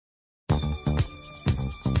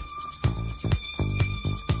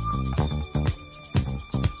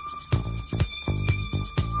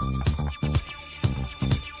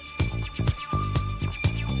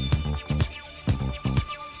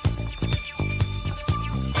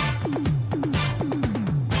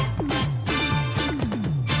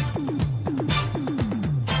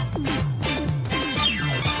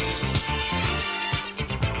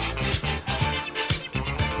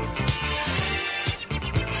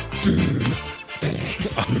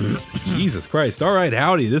Jesus Christ. All right,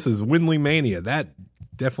 howdy. This is WindleyMania. That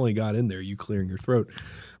definitely got in there, you clearing your throat.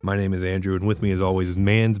 My name is Andrew, and with me, as always, is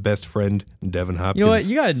man's best friend, Devin Hopkins. You know what?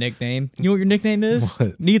 You got a nickname. You know what your nickname is?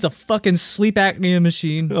 What? Needs a fucking sleep apnea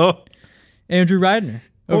machine. Oh, Andrew Reidner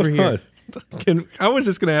over here. I was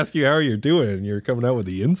just going to ask you how you're doing, and you're coming out with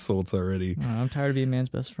the insults already. Oh, I'm tired of being man's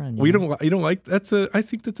best friend. You don't like I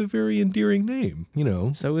think that's a very endearing name, you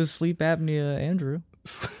know. So is sleep apnea Andrew.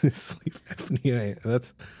 Sleep apnea.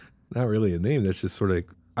 That's not really a name. That's just sort of.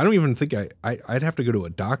 I don't even think I'd have to go to a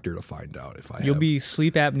doctor to find out if You'll be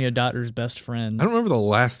sleep apnea doctor's best friend. I don't remember the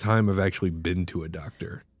last time I've actually been to a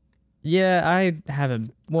doctor. Yeah, I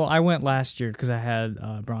haven't. Well, I went last year because I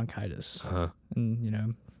had bronchitis,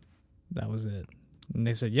 and that was it. And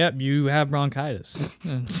they said, "Yep, you have bronchitis."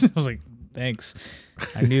 I was like, "Thanks,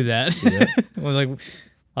 I knew that." Yeah. I was like,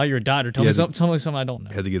 "Oh, you're a doctor. Tell me something I don't know."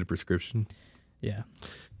 Had to get a prescription. Yeah.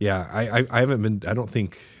 Yeah, I haven't been.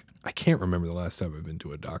 I can't remember the last time I've been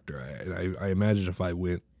to a doctor. I imagine if I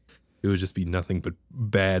went, it would just be nothing but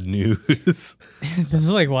bad news. This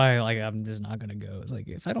is like why I'm just not gonna go. It's like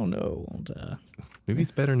if I don't know, maybe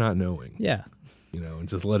it's better not knowing. Yeah. And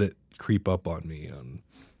just let it creep up on me on,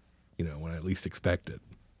 when I least expect it.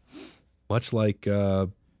 Much like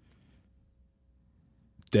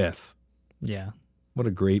death. Yeah. What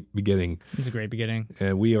a great beginning. It's a great beginning.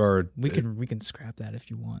 And we can scrap that if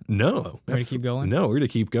you want. No. We're gonna keep going? No, we're gonna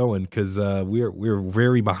keep going because we're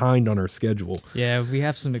very behind on our schedule. Yeah, we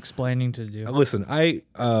have some explaining to do. Listen,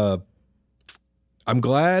 I'm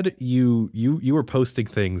glad you were posting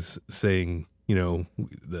things saying, the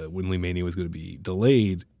WindleyMania was gonna be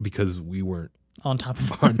delayed because we weren't on top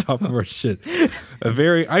of our shit.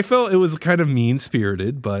 I felt it was kind of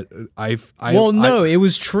mean-spirited, but it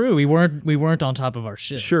was true. We weren't on top of our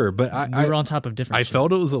shit. Sure, but we were on top of different shit. I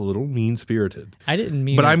felt it was a little mean-spirited. I didn't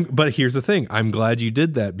mean But here's the thing. I'm glad you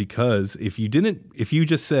did that because if you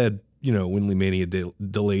just said, WindleyMania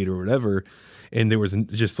delayed or whatever, and there was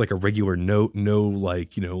just like a regular note, no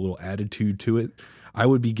little attitude to it, I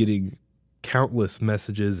would be getting countless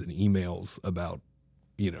messages and emails about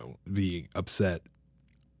being upset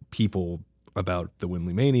people about the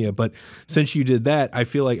WindleyMania. But since you did that, I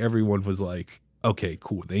feel like everyone was like, okay,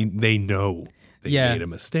 cool. They know they made a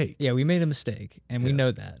mistake. Yeah, we made a mistake, and we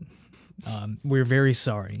know that. We're very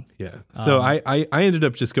sorry. Yeah. So I ended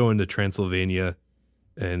up just going to Transylvania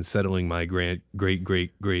and settling my great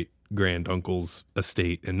granduncle's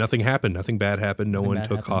estate, and nothing happened. Nothing bad happened. No one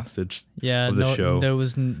took hostage of the show. There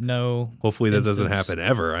was no. Hopefully that doesn't happen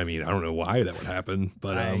ever. I mean, I don't know why that would happen,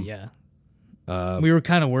 but we were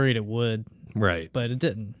kind of worried it would, right? But it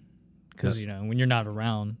didn't, because when you're not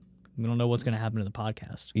around, we don't know what's going to happen to the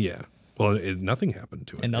podcast. Yeah. Well, nothing happened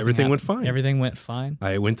to it. Everything went fine. Everything went fine.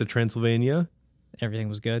 I went to Transylvania. Everything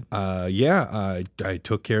was good. I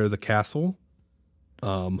took care of the castle.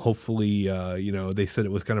 Hopefully, they said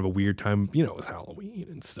it was kind of a weird time. It was Halloween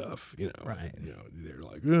and stuff. Right? They're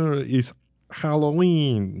like, it's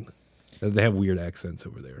Halloween. They have weird accents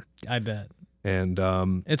over there. I bet. And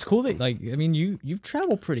it's cool that you've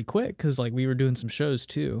traveled pretty quick because we were doing some shows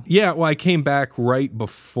too. Yeah, well, I came back right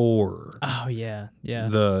before. Oh yeah.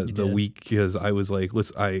 The week because I was like,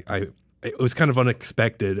 listen, it was kind of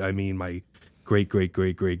unexpected. I mean, my great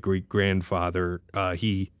grandfather,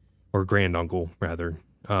 or granduncle rather,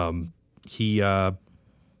 he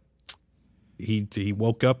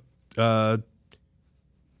woke up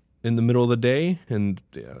in the middle of the day, and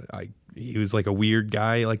he was like a weird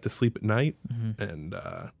guy, like to sleep at night, and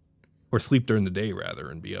or sleep during the day rather,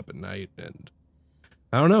 and be up at night. And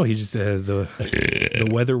I don't know, he just the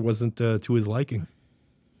weather wasn't to his liking,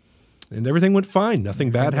 and everything went fine.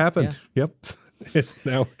 Nothing bad happened. Yeah. Yep.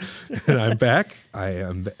 Now, and I'm back. I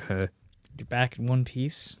am. You're back in one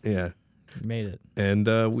piece. Yeah. You made it. And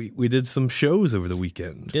we did some shows over the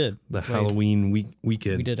weekend. We did. Halloween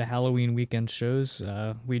weekend. We did a Halloween weekend shows.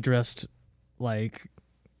 We dressed like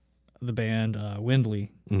the band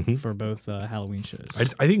Windley for both Halloween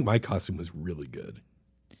shows. I think my costume was really good.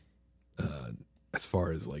 As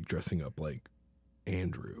far as dressing up like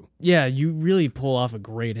Andrew. Yeah, you really pull off a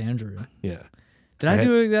great Andrew. Yeah. Did I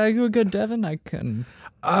do a good Devin? I couldn't.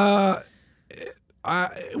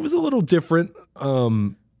 It was a little different.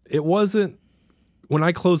 It wasn't when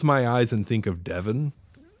I close my eyes and think of Devin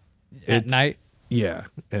at night. Yeah,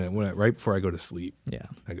 and right before I go to sleep. Yeah,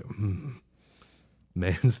 I go,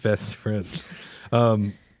 man's best friend.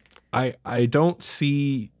 I don't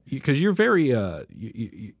see, because you're very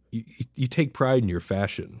you take pride in your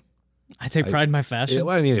fashion. I take pride in my fashion.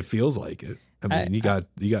 I mean, it feels like it. I mean,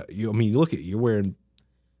 you look at you're wearing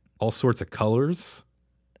all sorts of colors.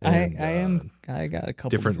 And, I got a couple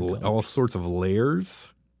different colors. all sorts of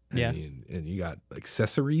layers. Yeah. And you got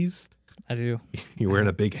accessories. I do. You're wearing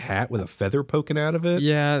a big hat with a feather poking out of it.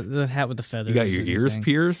 Yeah, the hat with the feathers. You got your ears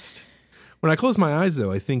pierced. When I close my eyes,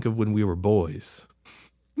 though, I think of when we were boys.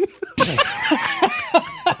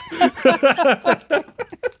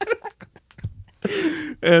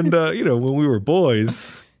 And when we were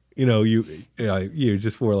boys, you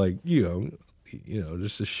just wore like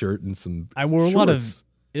just a shirt and some. I wore shorts. a lot of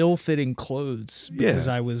ill-fitting clothes because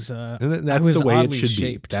I was and I was the way it oddly should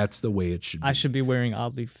shaped. be. That's the way it should be. I should be wearing I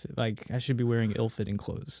should be wearing ill-fitting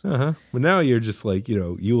clothes. But now you're just like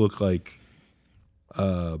you look like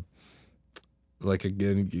again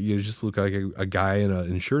you just look like a guy in an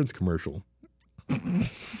insurance commercial.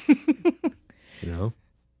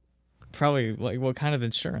 Probably like what kind of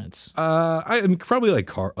insurance? I'm probably like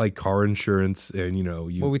car insurance, and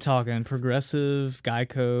What are we talking? Progressive,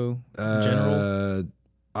 Geico, General?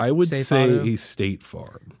 I would State say Auto? a State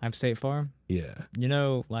Farm. I'm State Farm. Yeah,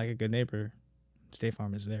 Like a good neighbor, State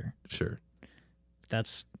Farm is there. sure.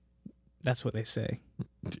 That's what they say.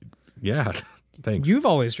 Yeah, thanks. You've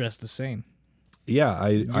always dressed the same. Yeah,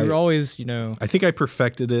 You're always, I think I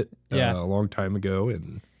perfected it Yeah. a long time ago,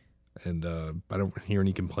 and I don't hear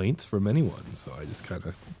any complaints from anyone, so I just kind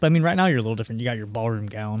of. But I mean, right now you're a little different. You got your ballroom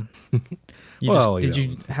gown.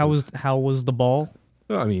 How was the ball?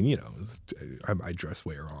 Well, I mean, I dress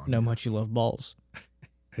way wrong. Know how much you love balls.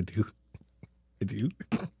 I do.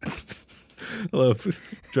 I love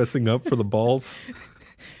dressing up for the balls.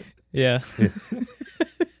 Yeah.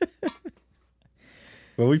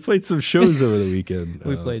 Well, we played some shows over the weekend.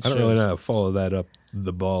 We played I don't really shows. know how to follow that up,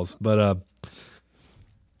 the balls, but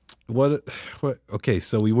what? Okay,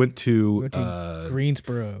 so we went to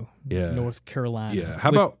Greensboro, yeah. North Carolina. Yeah.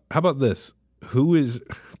 How about this?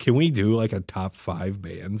 Can we do like a top 5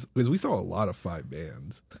 bands? Because we saw a lot of 5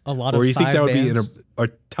 bands. A lot or of you think five that would bands? be our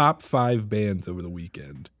top 5 bands over the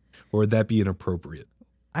weekend? Or would that be inappropriate?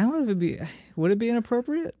 I don't know if would it be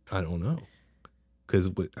inappropriate? I don't know. Because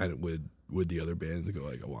would the other bands go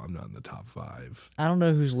like, well, I'm not in the top 5? I don't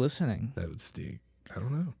know who's listening. That would stink. I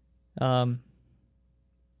don't know.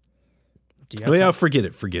 Forget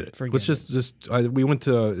it. Let's just we went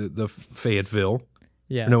to the Fayetteville.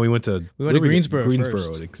 Yeah. No, we went to Greensboro,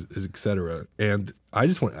 et cetera. And I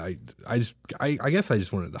guess I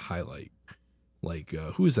just wanted to highlight, like,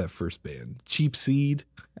 who is that first band? Cheap Seed?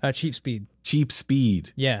 Cheap Speed. Cheap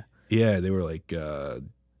Speed. Yeah. Yeah, they were like...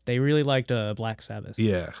 they really liked Black Sabbath.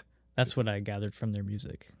 Yeah. That's what I gathered from their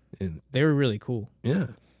music. And they were really cool. Yeah.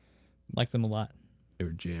 Liked them a lot. They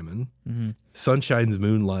were jamming. Mm-hmm. Sunshine's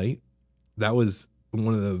Moonlight. That was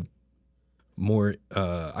one of the more...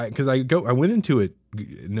 Because I went into it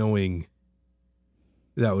knowing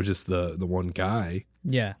that was just the one guy.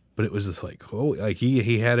 Yeah. But it was just like,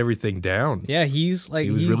 he had everything down. Yeah, he was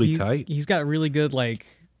really tight. He's got really good like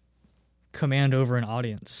command over an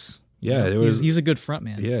audience. Yeah, he's a good front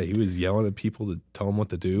man. Yeah, he was yelling at people to tell him what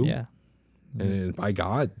to do. Yeah. And by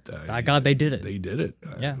God, they did it. They did it.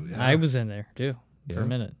 Yeah. I was in there too for a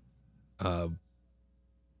minute.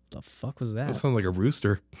 The fuck was that? That sounds like a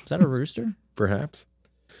rooster. Is that a rooster? Perhaps.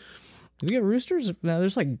 Do we get roosters? No,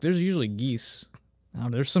 there's usually geese. I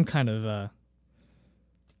don't know. There's some kind of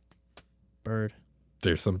bird.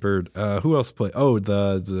 There's some bird. Who else played? Oh,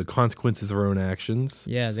 the Consequences of Our Own Actions.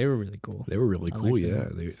 Yeah, they were really cool. They were really cool. Yeah,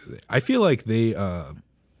 I feel like they. I'll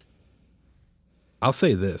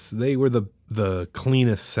say this: they were the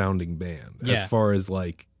cleanest sounding band as far as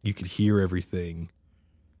like you could hear everything,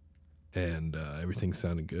 and everything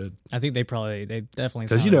sounded good. I think they definitely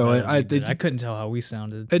because I couldn't tell how we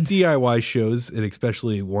sounded at DIY shows, and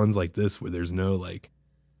especially ones like this where there's no like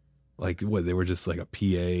what they were just like a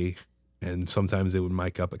PA. And sometimes they would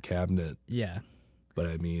mic up a cabinet. Yeah. But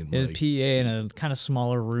I mean, a PA in a kind of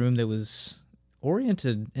smaller room that was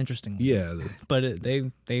oriented interestingly. Yeah. But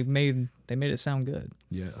they made it sound good.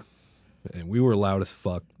 Yeah. And we were loud as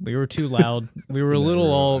fuck. We were too loud. We were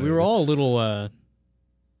we were all a little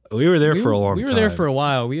we were there for a long time. We were there for a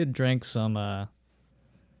while. We had drank some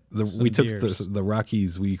we took the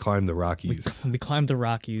Rockies, we climbed the Rockies. We climbed the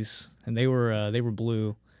Rockies and they were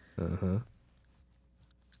blue. Uh-huh.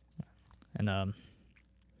 And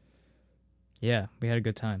yeah, we had a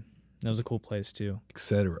good time. That was a cool place too.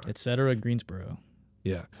 Etc. Greensboro.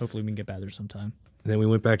 Yeah. Hopefully we can get back there sometime. And then we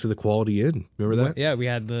went back to the Quality Inn. Remember that? Yeah, we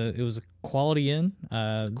had it was a Quality Inn.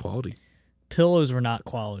 Quality. Pillows were not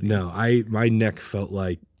quality. No, my neck felt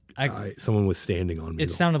like someone was standing on me.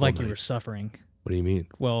 It sounded like you were suffering. What do you mean?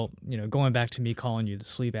 Well, going back to me calling you the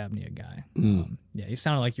sleep apnea guy. Yeah, you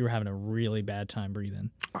sounded like you were having a really bad time breathing.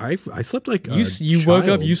 I slept like you woke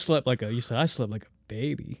up. You slept like you said I slept like a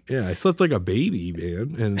baby. Yeah, I slept like a baby,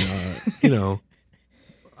 man. And, you know,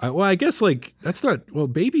 I guess like that's not, well,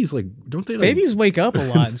 babies like, don't they like. Babies wake up a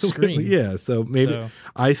lot and scream. Yeah, so maybe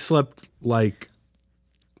I slept like,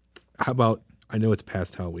 how about, I know it's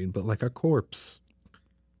past Halloween, but like a corpse.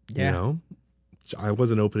 Yeah. You know? I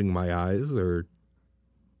wasn't opening my eyes or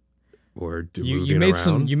you made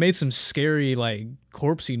around. You made some scary like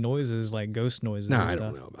corpsey noises, like ghost noises. No, I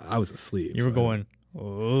don't know. I was asleep. You were going,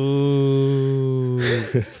 oh.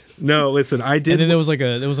 No, listen, I did. And then there was like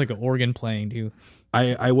an organ playing too.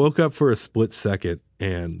 I woke up for a split second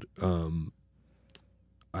and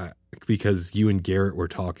because you and Garrett were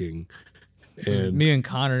talking. And me and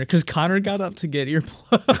Connor, because Connor got up to get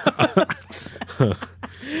earplugs.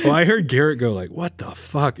 Well, I heard Garrett go like, "What the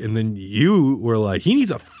fuck?" And then you were like, "He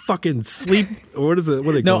needs a fucking sleep." What is it?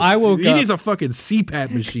 What they no, call I woke up. He needs a fucking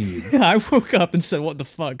CPAP machine. I woke up and said, "What the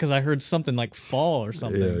fuck?" Because I heard something like fall or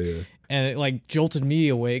something. Yeah. And it like jolted me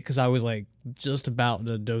awake because I was like just about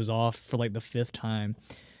to doze off for like the 5th time,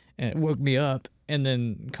 and it woke me up. And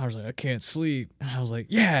then Connor's like, "I can't sleep," and I was like,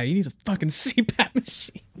 "Yeah, you need a fucking CPAP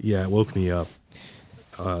machine." Yeah, it woke me up.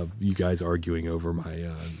 You guys arguing over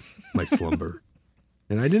my slumber.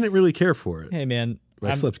 And I didn't really care for it. Hey, man.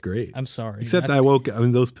 I slept great. I'm sorry. Except I woke up. I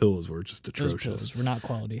mean, those pillows were just atrocious. Those pillows were not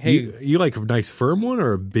quality. Hey, you like a nice firm one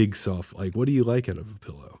or a big soft? Like, what do you like out of a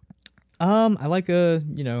pillow? I like I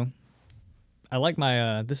like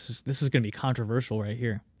my, this is going to be controversial right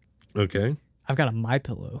here. Okay. I've got a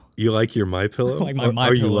MyPillow. You like your MyPillow? Like my MyPillow.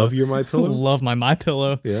 Or you love your MyPillow? Love my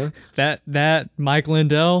MyPillow. Yeah. That Mike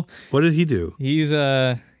Lindell. What did he do? He's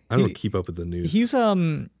I don't keep up with the news.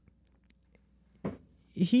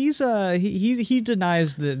 He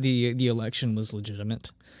denies that the election was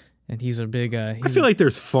legitimate, and he's a big. I feel like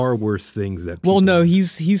there's far worse things that. Well, no,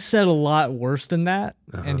 he's said a lot worse than that,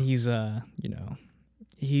 and he's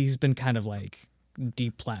he's been kind of like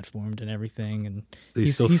deplatformed and everything, and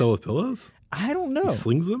he's still sell with pillows. I don't know. He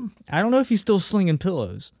slings them. I don't know if he's still slinging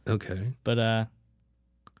pillows. Okay, but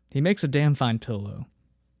he makes a damn fine pillow.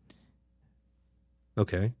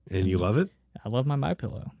 Okay, and you love it? I love my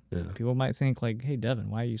MyPillow. Yeah. People might think like, "Hey, Devin,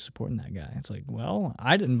 why are you supporting that guy?" It's like, well,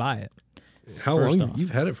 I didn't buy it. How long?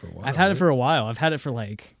 You've had it for a while. I've had it for a while. I've had it for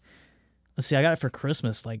like, let's see, I got it for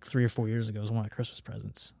Christmas like 3 or 4 years ago. It was one of my Christmas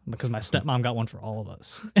presents because my stepmom got one for all of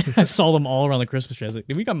us. I saw them all around the Christmas tree. I was like,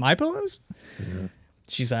 "Did we got MyPillows?" Yeah.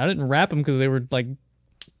 She said, "I didn't wrap them because they were like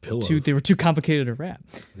pillows. They were too complicated to wrap."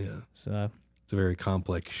 Yeah. So. It's a very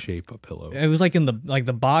complex shape of pillow. It was like in the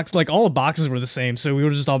box, like all the boxes were the same, so we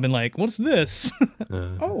would have just all been like, "What's this?"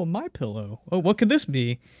 Oh, MyPillow. Oh, what could this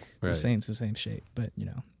be? Right. It's the same shape, but you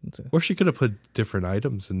know. Or she could have put different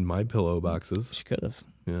items in MyPillow boxes. She could have.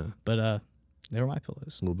 Yeah. But they were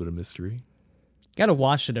MyPillows. A little bit of mystery. Got to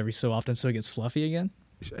wash it every so often so it gets fluffy again.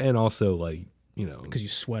 And also, like, you know, because you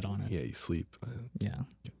sweat on it. Yeah, you sleep. Yeah.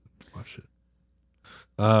 Wash it.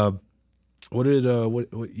 What did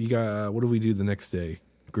you got? What did we do the next day?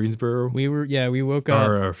 Greensboro. We woke up.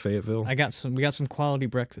 Or Fayetteville. We got some quality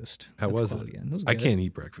breakfast. How was it? I can't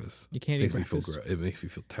eat breakfast. You can't eat breakfast. It makes me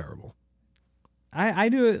feel terrible. I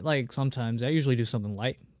do it like sometimes. I usually do something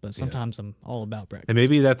light, but sometimes I'm all about breakfast. And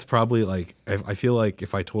maybe that's probably like I feel like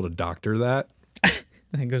if I told a doctor that,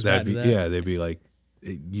 it goes back to that. Yeah, they'd be like,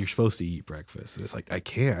 "You're supposed to eat breakfast." And it's like, I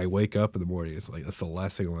can't. I wake up in the morning. It's like, that's the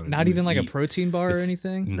last thing I want to do. Not even like a protein bar or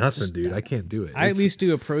anything? Nothing, dude. I can't do it. I at least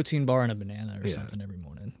do a protein bar and a banana or something every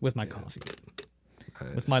morning with my coffee.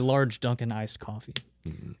 With my large Dunkin' iced coffee.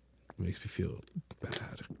 It makes me feel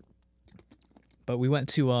bad. But we went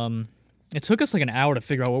to, it took us like an hour to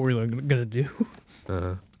figure out what we were going to do.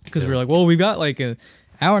 Because we were like, well, we got like an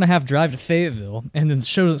hour and a half drive to Fayetteville, and then the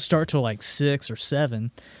show doesn't start till like 6 or 7.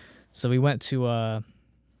 So we went to the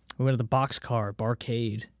Boxcar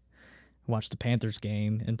Barcade, watched the Panthers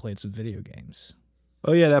game, and played some video games.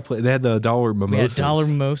 Oh yeah, they had the dollar mimosas. We had dollar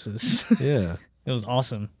mimosas. Yeah, it was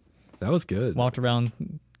awesome. That was good. Walked around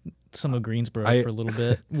some of Greensboro for a little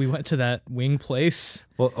bit. We went to that wing place.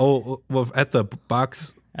 Well, at the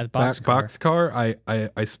Boxcar,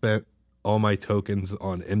 I spent all my tokens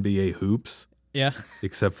on NBA hoops. Yeah.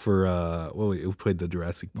 Except for we played the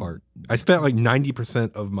Jurassic Park. I spent like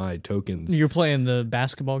 90% of my tokens. You're playing the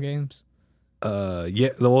basketball games? Yeah.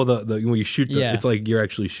 The when you shoot it's like you're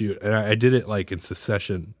actually shooting. And I did it like in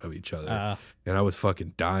succession of each other. And I was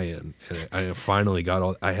fucking dying. And I finally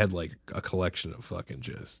got I had like a collection of fucking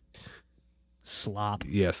just slop.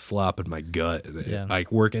 Yeah, slop in my gut. And like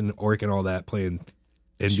working all that, playing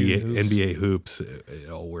NBA hoops, it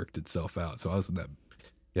all worked itself out. So I was in that.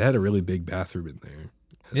 It had a really big bathroom in there.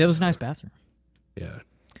 Yeah, it was a nice bathroom. Yeah.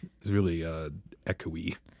 It was really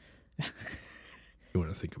echoey. You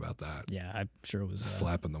want to think about that. Yeah, I'm sure it was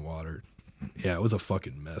Slap in the water. Yeah, it was a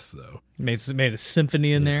fucking mess though. Made a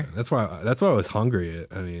symphony in there. That's why I was hungry.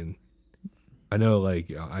 I mean, I know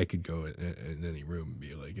like I could go in any room and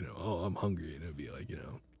be like, oh, I'm hungry, and it'd be like,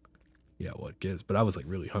 yeah, what gives? But I was like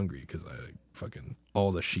really hungry because I like, fucking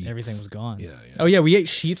all the sheets. Everything was gone. Yeah. Oh yeah, we ate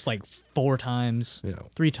sheets like 4 times. Yeah.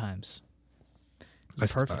 3 times.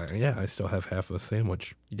 Perfect. I still have half a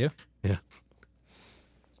sandwich. You do? Yeah.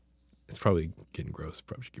 It's probably getting gross.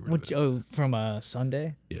 Probably should get rid of it. Oh, from a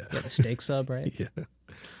Sunday? Yeah. The steak sub, right?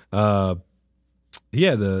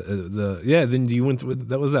 Yeah. Then you went to,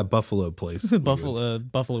 that was that Buffalo place.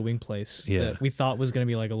 Buffalo wing place. Yeah. That we thought was going to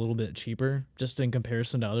be like a little bit cheaper just in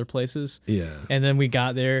comparison to other places. Yeah. And then we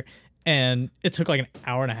got there and it took like an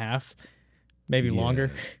hour and a half, maybe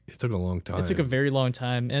longer. It took a long time. It took a very long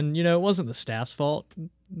time. And it wasn't the staff's fault.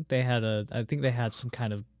 I think they had some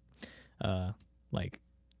kind of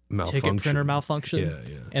ticket printer malfunction.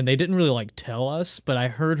 Yeah. And they didn't really like tell us, but I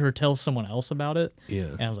heard her tell someone else about it. Yeah.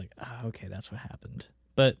 And I was like, oh, okay, that's what happened.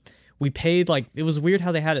 But we paid it was weird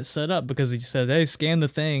how they had it set up because they said, hey, scan the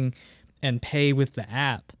thing and pay with the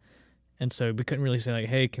app. And so we couldn't really say like,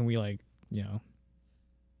 hey, can we we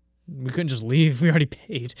couldn't just leave. We already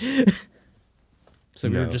paid. So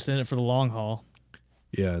we were just in it for the long haul.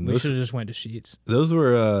 Yeah. And we should have just went to Sheets. Those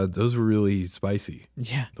were really spicy.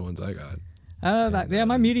 Yeah. The ones I got.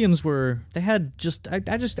 My mediums were. They had just. I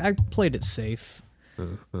played it safe.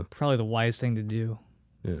 Probably the wise thing to do.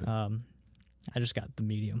 Yeah. I just got the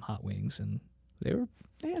medium hot wings, and they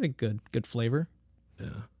had a good flavor. Yeah.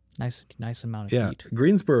 Nice amount of heat.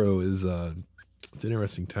 Greensboro is it's an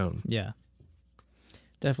interesting town. Yeah.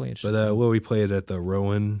 Definitely interesting. But we played at the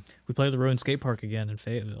Rowan. We played at the Rowan Skate Park again in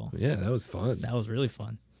Fayetteville. Yeah, that was fun. That was really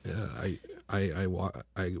fun. Yeah, I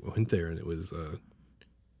went there and it was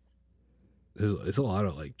it's a lot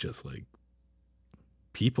of just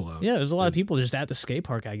people out. Yeah, there's a lot of people just at the skate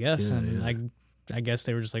park, I guess. Yeah, and yeah. I guess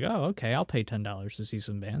they were just like, oh, okay, I'll pay $10 to see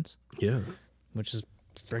some bands. Yeah. Which is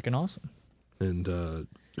freaking awesome. And there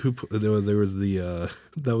was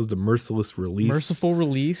that was the Merciless Release. Merciful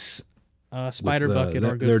Release. Spider Bucket,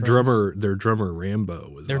 our good their friends. Their drummer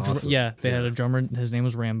Rambo was awesome. They had a drummer. His name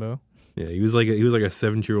was Rambo. Yeah, he was like a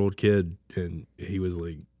 7-year-old kid, and he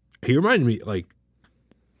reminded me like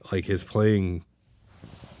his playing.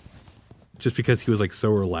 Just because he was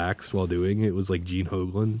so relaxed while doing it, was like Gene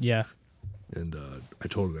Hoglan. Yeah. And I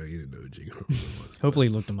told him that he didn't know who Gene Hoglan was. Hopefully,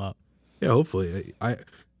 he looked him up. Yeah, hopefully.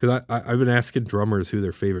 Because I've been asking drummers who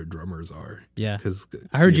their favorite drummers are. Yeah. Because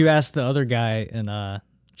I heard you ask the other guy in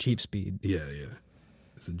Cheap Speed. Yeah.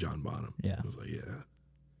 It's John Bonham. Yeah. I was like, yeah.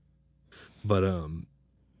 But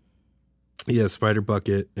Spider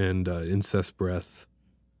Bucket and Incest Breath,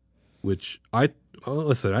 which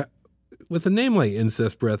with a name like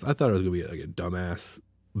Incest Breath, I thought it was gonna be like a dumbass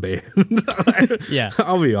band. Yeah,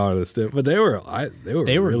 I'll be honest, but they were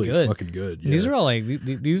really good. Fucking good. Yeah. These are all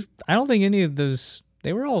these. I don't think any of those.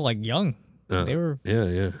 They were all young. They were.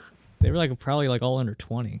 Yeah. They were probably all under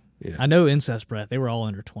 20. Yeah. I know Incest Breath. They were all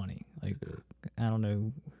under 20. I don't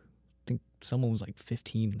know. I think someone was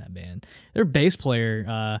 15 in that band. Their bass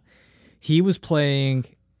player, he was playing.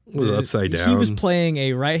 Was upside down. He was playing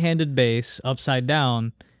a right-handed bass upside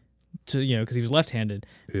down, because he was left-handed,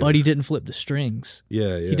 but he didn't flip the strings.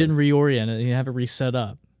 Yeah. He didn't reorient it. He didn't have it reset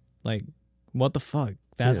up. What the fuck?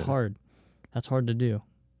 That's hard. That's hard to do.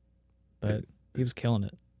 But he was killing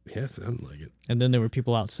it. Yeah, sounded like it. And then there were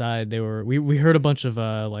people outside. We heard a bunch of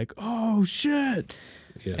oh shit.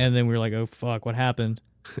 Yeah. And then we were like, oh fuck, what happened?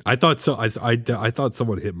 I thought so. I thought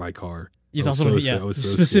someone hit my car. You thought someone? Yeah,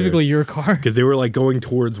 specifically your car, because they were going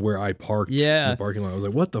towards where I parked. Yeah, in the parking lot. I was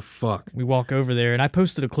like, what the fuck? We walk over there, and I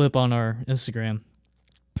posted a clip on our Instagram.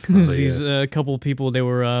 These couple of people, they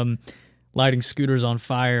were lighting scooters on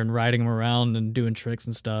fire and riding them around and doing tricks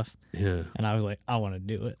and stuff. Yeah. And I was like, I want to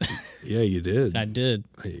do it. Yeah, you did. And I did.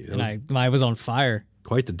 I was on fire.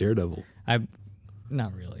 Quite the daredevil.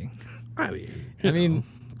 Not really. I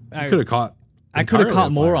I could have caught. I could have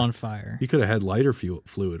caught more on fire. You could have had lighter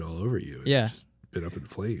fluid all over you. Yeah. Just been up in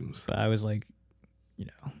flames. But I was like,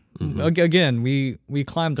 again, we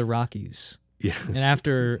climbed the Rockies. Yeah. And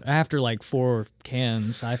after 4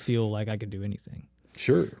 cans, I feel like I could do anything.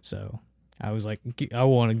 Sure. So I was like, I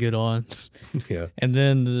want to get on. Yeah. And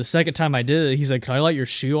then the second time I did it, he's like, can I light your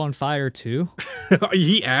shoe on fire too?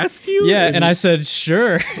 He asked you? Yeah. And I said,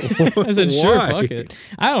 sure. I said, sure, fuck it.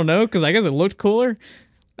 I don't know, because I guess it looked cooler.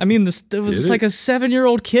 I mean, there was a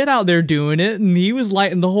 7-year-old kid out there doing it, and he was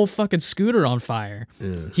lighting the whole fucking scooter on fire.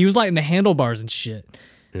 Yeah. He was lighting the handlebars and shit.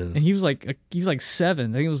 Yeah. And he was 7. I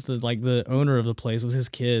think it was the owner of the place was his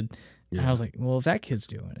kid. Yeah. And I was like, well, if that kid's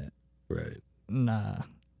doing it, right, nah,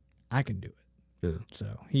 I can do it. Yeah. So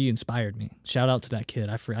he inspired me. Shout out to that kid.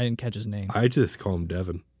 I didn't catch his name. I just call him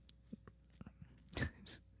Devin.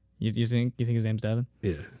 You think his name's Devin?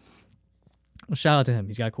 Yeah. Well, shout out to him.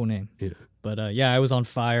 He's got a cool name. Yeah. But yeah, I was on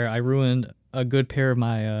fire. I ruined a good pair of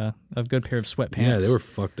sweatpants. Yeah, they were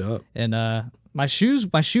fucked up. And my shoe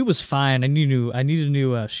was fine. I need a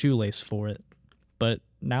new shoelace for it. But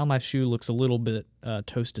now my shoe looks a little bit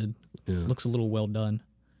toasted. Yeah. Looks a little well done.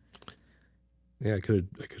 Yeah, I could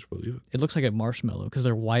believe it. It looks like a marshmallow because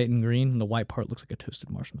they're white and green, and the white part looks like a toasted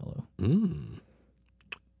marshmallow.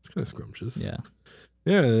 It's kind of scrumptious. Yeah.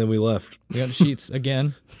 Yeah, and then we left. We got the sheets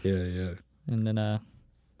again. Yeah. And then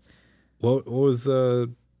what was I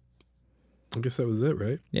guess that was it,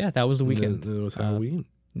 right? yeah, that was the weekend. Then it was Halloween.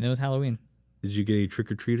 It was Halloween. Did you get any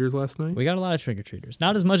trick-or-treaters last night? We got a lot of trick-or-treaters.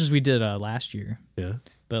 Not as much as we did last year. Yeah.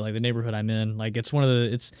 But like the neighborhood I'm in, like it's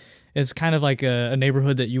it's kind of like a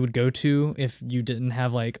neighborhood that you would go to if you didn't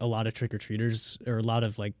have like a lot of trick-or-treaters or a lot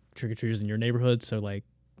of like trick-or-treaters in your neighborhood. So like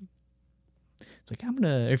it's like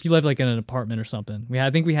if you live like in an apartment or something.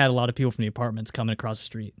 I think we had a lot of people from the apartments coming across the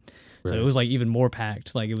street. So it was like even more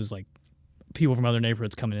packed. Like it was like people from other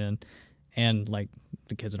neighborhoods coming in and like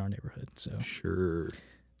the kids in our neighborhood. So sure.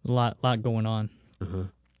 A lot going on. Uh-huh.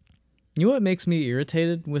 You know what makes me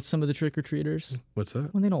irritated with some of the trick-or-treaters? What's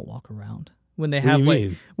that? When they don't walk around. When they What do have you like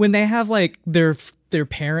mean? when they have like their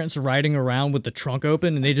parents riding around with the trunk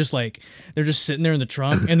open and they just like they're just sitting there in the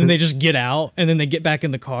trunk and then they just get out and then they get back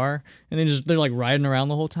in the car and they're like riding around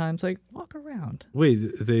the whole time. It's like, walk around. Wait,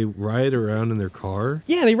 they ride around in their car?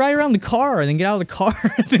 Yeah, they ride around the car and then get out of the car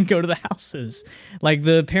and then go to the houses. Like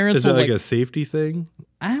the parents Is that will like a safety thing?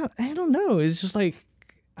 I don't know. It's just like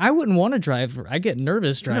I wouldn't want to drive. I get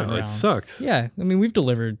nervous driving around. It sucks. Yeah. I mean, we've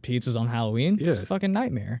delivered pizzas on Halloween. Yeah. It's a fucking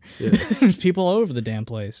nightmare. Yeah. There's people all over the damn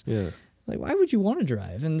place. Yeah. Like, why would you want to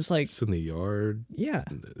drive? And it's like... It's in the yard. Yeah.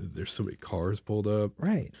 There's so many cars pulled up.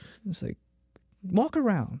 Right. It's like, walk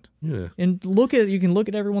around. Yeah. And you can look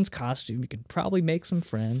at everyone's costume. You could probably make some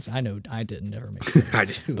friends. I know I didn't ever make friends. I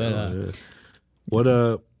didn't but,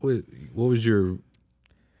 know. What was your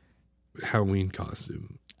Halloween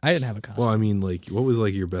costume? I didn't have a costume. Well, I mean, like, what was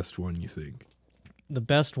like your best one, you think? The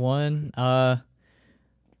best one? There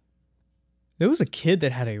was a kid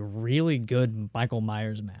that had a really good Michael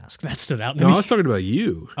Myers mask. That stood out to me. No, I was talking about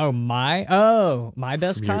you. My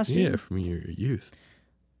best costume? From your youth.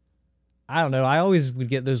 I don't know. I always would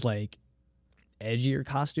get those like edgier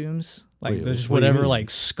costumes. Like Wait, just what do you whatever mean? like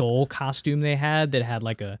skull costume they had that had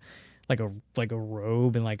like a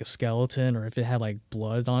robe and like a skeleton, or if it had like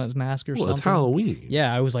blood on its mask or something. It's Halloween.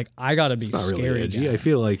 Yeah, I was like, I gotta be It's not scary. really edgy. guy. I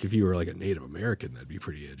feel like if you were like a Native American, that'd be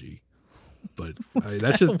pretty edgy. But that's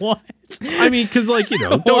that? just What? I mean, because like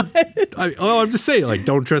don't. I'm just saying, like,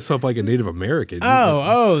 don't dress up like a Native American.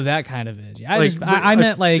 Oh, that kind of edgy. I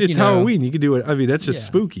meant like it's Halloween. You can do it. I mean, that's just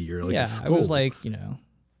spooky or like yeah. a skull. I was like,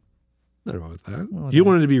 nothing wrong with that. Well, You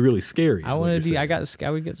wanted to be really scary. I wanted to be. I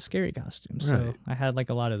would get the scary costumes. So Right. I had like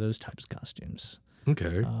a lot of those types of costumes.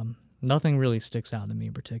 Okay. Nothing really sticks out to me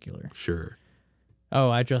in particular. Sure. Oh,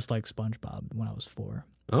 I dressed like SpongeBob when I was 4.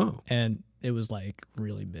 Oh. And it was like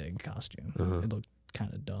really big costume. It looked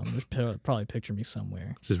kind of dumb. There's probably a picture of me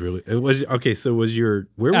somewhere. This is really. It was okay. So was your?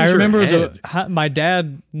 Where was I your remember head? my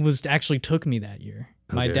dad actually took me that year.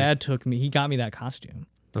 My Okay. dad took me. He got me that costume.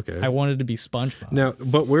 Okay. I wanted to be SpongeBob. Now,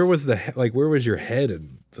 but where was where was your head?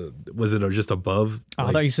 And was it just above? Oh,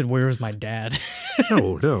 I thought you said, "Where was my dad?"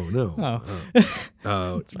 No.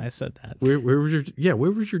 Oh, I said that. Where was your?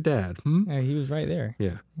 Where was your dad? Yeah, he was right there.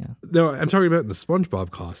 Yeah. Yeah. No, I'm talking about the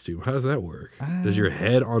SpongeBob costume. How does that work? Does your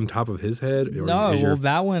head on top of his head? Or No, is your...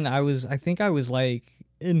 that one I think I was like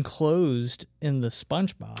enclosed in the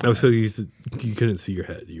SpongeBob. Oh, so you couldn't see your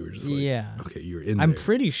head. You were just like, yeah. Okay, you were in. I'm there.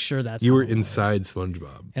 pretty sure that's You how were it was. inside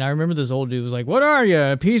SpongeBob. And I remember this old dude was like, "What are you,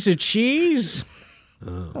 a piece of cheese?"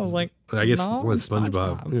 I was like, I guess "No, when I'm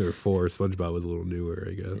SpongeBob, you were 4, SpongeBob was a little newer,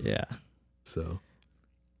 I guess. Yeah. So,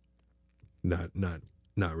 not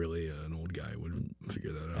really an old guy would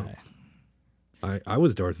figure that out. I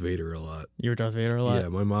was Darth Vader a lot. You were Darth Vader a lot? Yeah,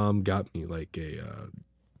 my mom got me like a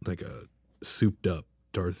souped up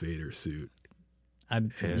Darth Vader suit.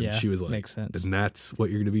 And she was like, makes sense. And that's what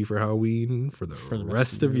you're going to be for Halloween for the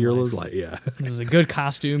rest of your life. Yeah. This is a good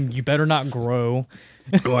costume. You better not grow.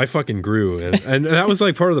 Oh, I fucking grew. And that was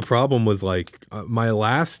like part of the problem was like my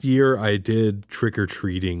last year I did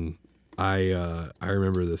trick-or-treating. I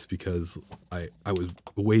remember this because I was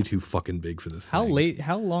way too fucking big for this thing.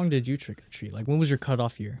 How long did you trick or treat? Like, when was your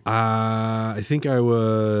cutoff year? I think I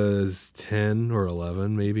was 10 or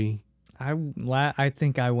 11 maybe. I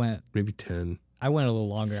think I went Maybe 10. I went a little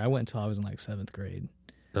longer. I went until I was in like 7th grade.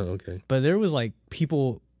 Oh, okay. But there was like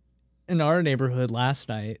people in our neighborhood last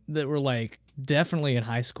night that were like definitely in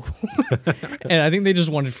high school. And I think they just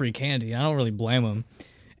wanted free candy. I don't really blame them.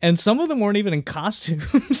 And some of them weren't even in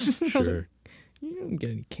costumes. I was like, you didn't get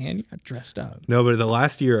any candy. You got dressed up. No, but the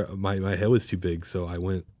last year my head was too big, so I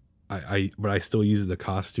went. But I still used the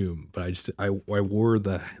costume. But I wore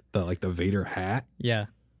the like the Vader hat. Yeah.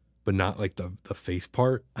 But not like the face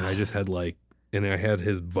part. And I just had like, and I had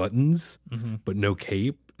his buttons, but no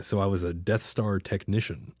cape. So I was a Death Star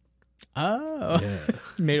technician. Oh, yeah.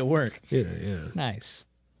 You made it work. Yeah, yeah. Nice.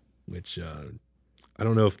 Which I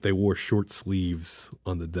don't know if they wore short sleeves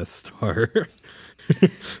on the Death Star,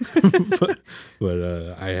 but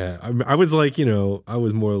I was like, I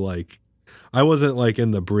was more like, I wasn't like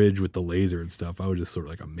in the bridge with the laser and stuff. I was just sort of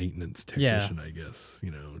like a maintenance technician, I guess.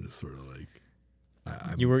 Just sort of like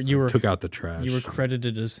I took out the trash. You were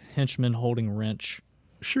credited as henchman holding wrench.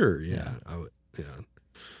 Sure, yeah.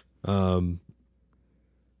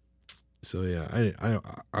 So yeah,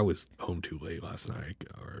 I was home too late last night.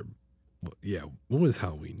 When was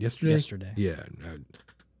Halloween? Yesterday. Yeah, I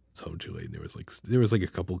was home too late, and there was like a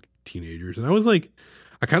couple teenagers, and I was like,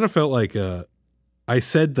 I kind of felt like I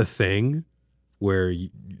said the thing where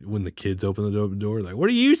when the kids open the door, like, what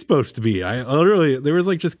are you supposed to be? I literally, there was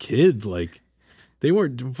like just kids, like they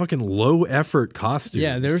were fucking low effort costumes.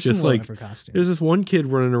 Yeah, there was just some low like effort costumes. There's this one kid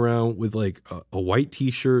running around with like a white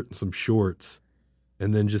t-shirt and some shorts.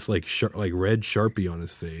 And then just like red Sharpie on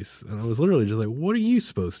his face. And I was literally just like, what are you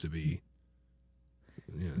supposed to be?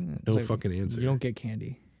 Yeah. No like, fucking answer. You don't get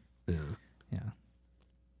candy. Yeah. Yeah.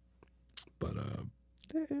 But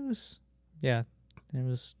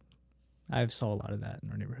I saw a lot of that in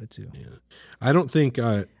our neighborhood too. Yeah. I don't think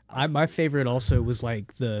my favorite also was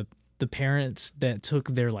like the parents that took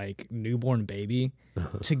their like newborn baby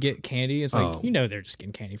to get candy. It's like, they're just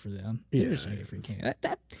getting candy for them. Yeah. They're just gonna get free candy.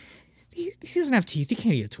 He doesn't have teeth. He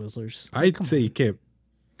can't eat Twizzlers. I'd say you can't.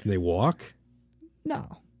 Can they walk?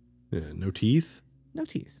 No. Yeah, no teeth? No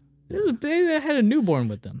teeth. Yeah. They had a newborn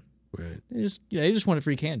with them. Right. They just wanted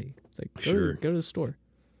free candy. It's like, go to the store.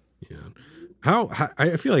 Yeah.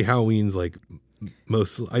 I feel like Halloween's like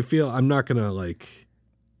I'm not going to like,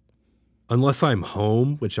 unless I'm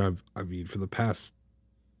home, which I mean, for the past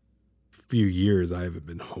few years, I haven't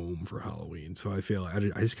been home for Halloween. So I feel like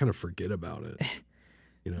I just kind of forget about it.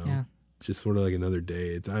 Yeah. It's just sort of like another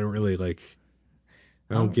day. I don't really like,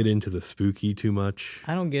 I don't get into the spooky too much.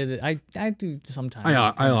 I don't get it. I do sometimes.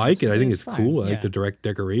 I like it. I think it's fine. cool. I like the direct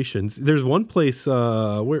decorations. There's one place,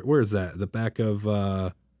 where is that? The back of,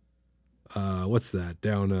 what's that?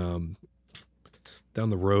 Down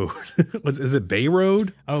the road. Is it Bay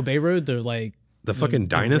Road? Oh, Bay Road. They're like the fucking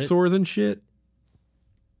dinosaurs and shit.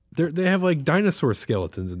 They have like dinosaur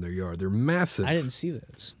skeletons in their yard. They're massive. I didn't see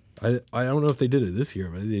those. I don't know if they did it this year,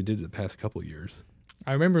 but they did it the past couple years.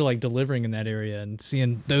 I remember like delivering in that area and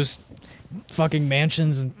seeing those fucking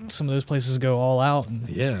mansions and some of those places go all out. And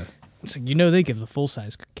yeah. It's like, they give the full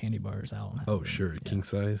size candy bars out. Oh, sure. Yeah. King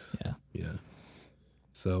size. Yeah. Yeah.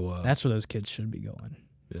 So that's where those kids should be going.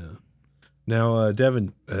 Yeah. Now,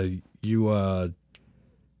 Devin, you gonna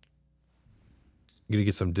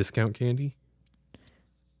get some discount candy?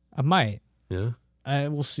 I might. Yeah.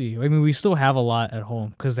 We'll see. I mean, we still have a lot at home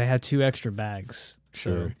because they had 2 extra bags.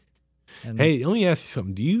 Sure. Hey, let me ask you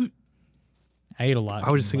something. I ate a lot.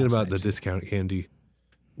 I was just thinking about the discount candy.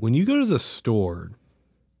 When you go to the store,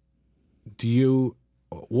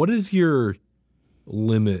 what is your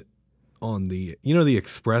limit on the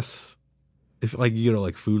Express? If like you go to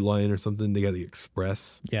like Food Lion or something, they got the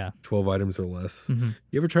Express. Yeah. 12 items or less. Mm-hmm.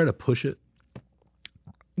 You ever try to push it?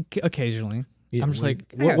 Occasionally. Yeah, I'm just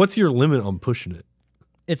what's your limit on pushing it?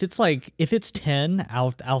 If it's 10,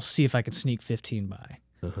 I'll see if I can sneak 15 by.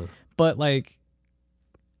 Uh-huh. But like,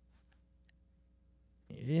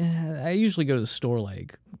 yeah, I usually go to the store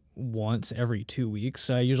like once every 2 weeks,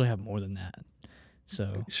 so I usually have more than that.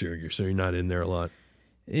 So sure, you're not in there a lot.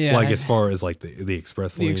 Yeah, like as far as like the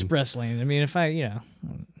express lane. The express lane. I mean,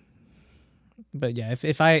 but yeah,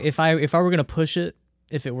 if I were gonna push it,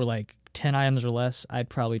 if it were like 10 items or less, I'd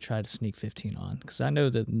probably try to sneak 15 on because I know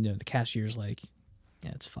that the cashier's like,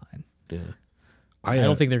 yeah, it's fine. Yeah, I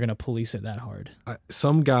don't think they're gonna police it that hard.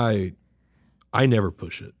 I never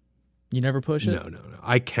push it. You never push it? No.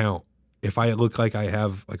 I count. If I look like I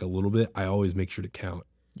have like a little bit, I always make sure to count.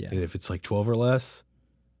 Yeah. And if it's like 12 or less,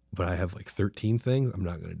 but I have like 13 things, I'm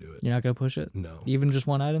not going to do it. You're not going to push it? No. Even just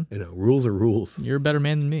one item? Rules are rules. You're a better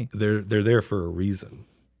man than me. They're there for a reason.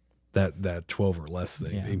 That 12 or less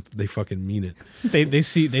thing. Yeah. They fucking mean it. They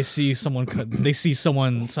see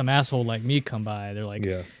someone some asshole like me come by. They're like,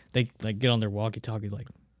 yeah. They like get on their walkie-talkie like,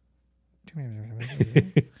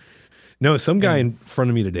 No, some guy in front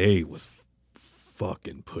of me today was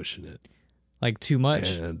fucking pushing it. Like too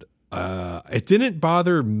much? And it didn't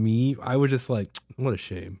bother me. I was just like, what a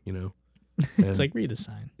shame, you know? It's like, read the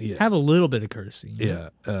sign. Yeah. Have a little bit of courtesy. You know?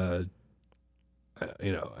 Yeah.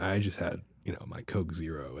 You know, I just had, you know, my Coke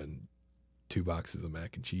Zero and 2 boxes of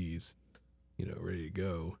mac and cheese, you know, ready to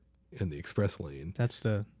go in the express lane. That's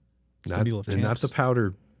the Not, meal of champs. and not the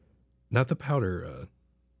powder.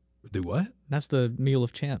 Do what? That's the meal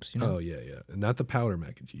of champs, you know? Oh, yeah. And not the powder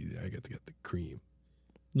mac and cheese. I got to get the cream.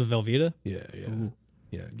 The Velveeta? Yeah. Ooh.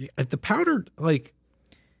 Yeah. The powder, like,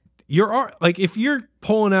 if you're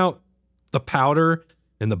pulling out the powder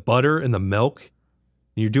and the butter and the milk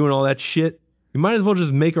and you're doing all that shit, you might as well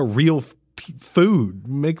just make a real food,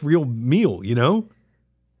 make real meal, you know?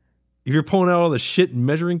 If you're pulling out all the shit in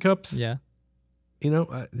measuring cups, Yeah. you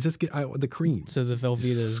know, just get the cream. So the Velveeta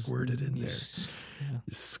is... Squirt it in there. Yeah.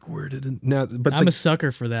 Just squirt it in. Now, but I'm a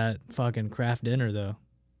sucker for that fucking craft dinner, though.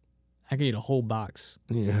 I could eat a whole box.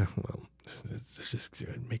 Yeah, well, it's just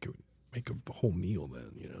make a whole meal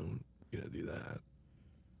then, you know? You gotta do that.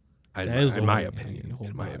 In my opinion.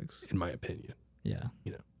 In my opinion. Yeah.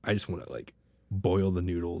 You know, I just want to like boil the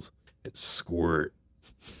noodles and squirt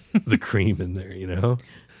the cream in there, you know?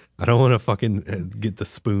 I don't want to fucking get the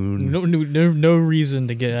spoon. No reason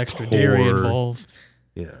to get extra dairy involved.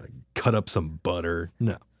 Yeah, cut up some butter.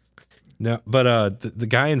 No. But the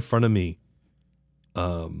guy in front of me,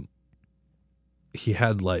 he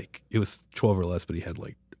had like, it was 12 or less, but he had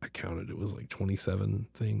like, I counted, it was like 27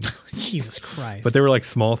 things. Jesus Christ. But they were like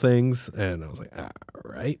small things, and I was like, all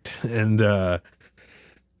right. And the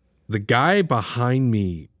guy behind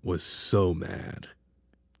me was so mad.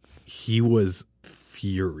 He was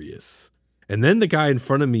furious. And then the guy in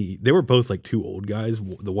front of me, they were both like 2 old guys.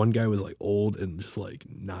 The one guy was like old and just like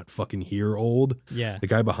not fucking here old. Yeah. The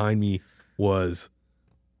guy behind me was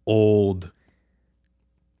old,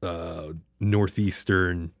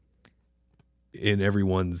 Northeastern, in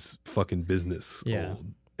everyone's fucking business. Yeah. Old.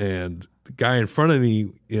 And the guy in front of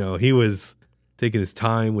me, you know, he was taking his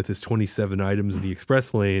time with his 27 items in the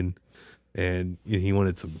express lane, and you know, he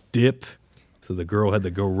wanted some dip. So the girl had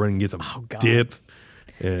to go run and get some dip.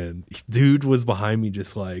 And dude was behind me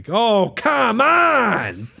just like, oh, come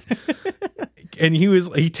on. And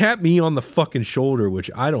he tapped me on the fucking shoulder,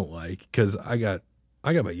 which I don't like, because I got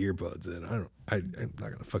my earbuds in. I'm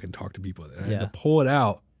not gonna fucking talk to people. And I had to pull it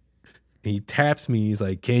out. And he taps me. He's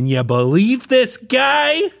like, can you believe this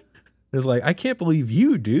guy? And it's like, I can't believe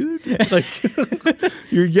you, dude. Like,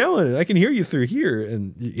 you're yelling. I can hear you through here.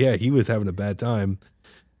 And yeah, he was having a bad time.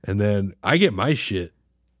 And then I get my shit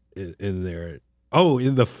in there. Oh,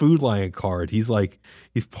 in the Food Lion card, he's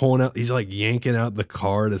pulling out, he's like yanking out the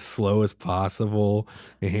card as slow as possible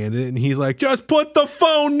and hand it. And he's like, just put the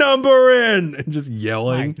phone number in, and just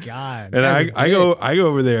yelling. My God. And I go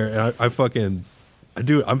over there and I fucking,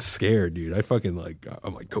 dude, I'm scared, dude. I'm like,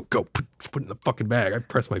 go, put it in the fucking bag. I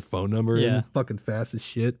press my phone number in fucking fast as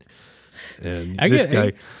shit. And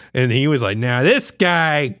and he was like, nah, this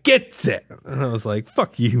guy gets it. And I was like,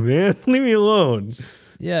 fuck you, man. Leave me alone.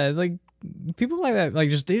 Yeah, it's like people like that, like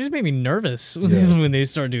they just make me nervous when they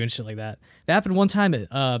start doing shit like that. That happened one time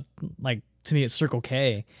at like to me at Circle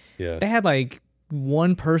K. Yeah. They had like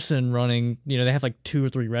one person running, you know, they have like 2 or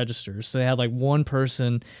 3 registers. So they had like one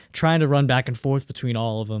person trying to run back and forth between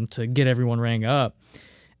all of them to get everyone rang up.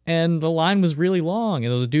 And the line was really long,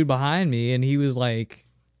 and there was a dude behind me, and he was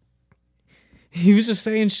just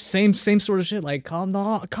saying same sort of shit, like, come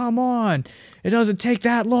on, it doesn't take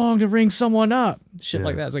that long to ring someone up. Shit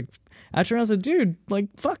like that. It's like, I turned around and said, dude, like,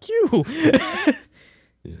 fuck you.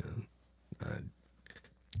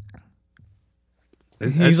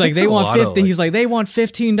 He's like, they want $50. He's like, they want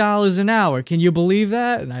 $15 an hour. Can you believe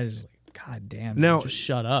that? And I was like, God damn, now, just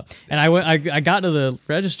shut up. And I got to the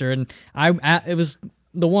register, and it was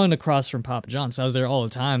the one across from Papa John's. So I was there all the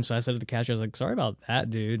time. So I said to the cashier, I was like, sorry about that,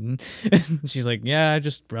 dude. And she's like, yeah,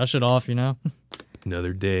 just brush it off, you know?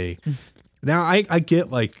 Another day. Now I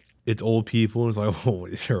get like, it's old people. It's like, oh,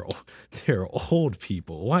 they're old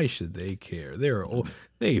people. Why should they care? They're old.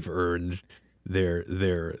 They've earned their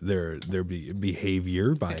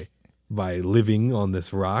behavior by living on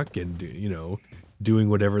this rock and, you know, doing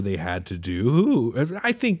whatever they had to do.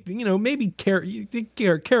 I think, you know, maybe care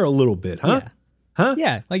a little bit, huh? Yeah. Huh?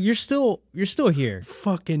 Yeah, like you're still here.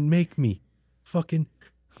 Fucking make me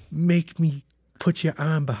put your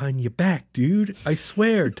arm behind your back, dude. I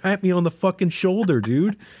swear, tap me on the fucking shoulder,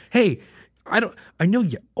 dude. Hey, I know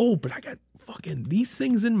you're old, but I got fucking these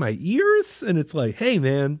things in my ears, and it's like, hey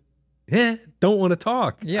man, don't want to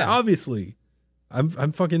talk. Yeah, obviously,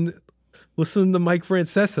 I'm fucking listening to Mike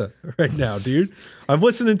Francesa right now, dude. I'm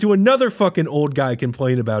listening to another fucking old guy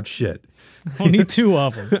complain about shit. I need two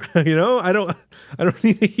of them. You know, I don't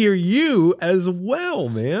need to hear you as well,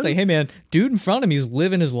 man. It's like, hey man, dude in front of me is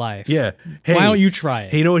living his life. Yeah. Hey, why don't you try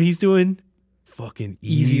it? Hey, you know what he's doing? Fucking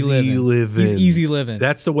easy living. He's easy living.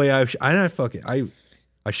 That's the way I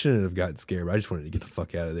shouldn't have gotten scared, but I just wanted to get the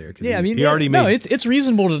fuck out of there. Yeah, I mean, he already made, it's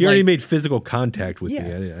reasonable to. He already made physical contact with me. I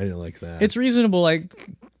didn't like that. It's reasonable, like,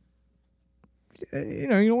 you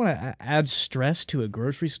know, you don't want to add stress to a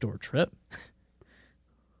grocery store trip.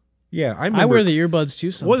 Yeah, I wear the earbuds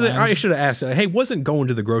too sometimes. I should have asked, hey, wasn't going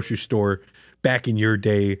to the grocery store back in your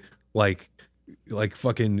day like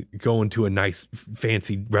fucking going to a nice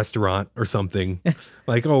fancy restaurant or something?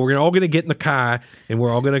 Like, oh, we're all going to get in the car and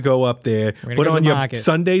we're all going to go up there, put on your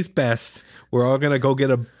Sunday's best. We're all going to go get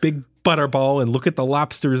a big butterball and look at the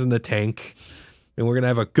lobsters in the tank. And we're going to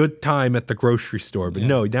have a good time at the grocery store. But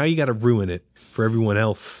no, now you got to ruin it for everyone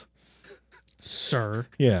else. Sir.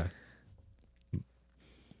 Yeah.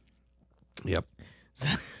 Yep.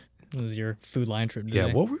 That was your Food Line trip today.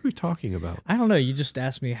 Yeah, what were we talking about? I don't know. You just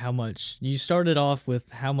asked me how much. You started off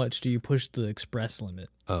with how much do you push the express limit?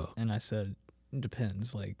 Oh. And I said, it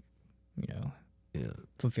depends. Like, you know,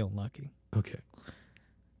 if I'm feeling lucky. Okay.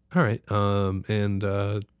 All right.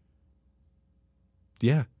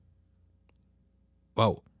 Yeah.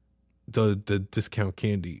 Wow. The discount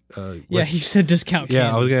candy. Yeah, he said discount candy.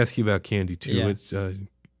 Yeah, I was going to ask you about candy too. Yeah. It's,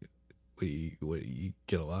 you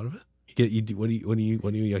get a lot of it? What do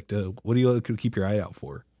you like to keep your eye out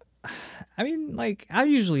for? I mean, like, I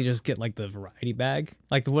usually just get like the variety bag,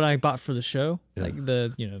 like what I bought for the show, like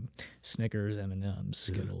the, you know, Snickers, M&M's,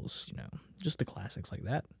 Skittles, you know, just the classics like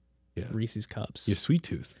that. Yeah. Reese's Cups. Your sweet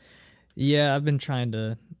tooth. Yeah, I've been trying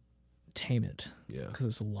to tame it. Yeah. Because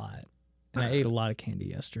it's a lot. And I ate a lot of candy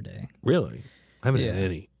yesterday. Really? I haven't had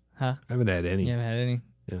any. Huh? I haven't had any. You haven't had any?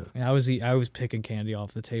 Yeah. I was picking candy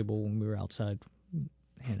off the table when we were outside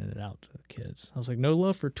handing it out to the kids. I was like, no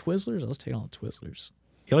love for Twizzlers. I was taking all the Twizzlers.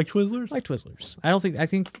 You like Twizzlers? I like Twizzlers. I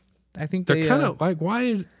think they're kind of like, why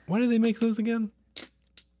did they make those again?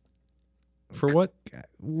 For what?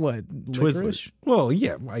 What? Twizzlers. Licorice? Well,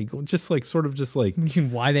 yeah, like sort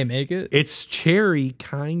of why they make it? It's cherry,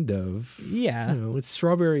 kind of. Yeah. You know, it's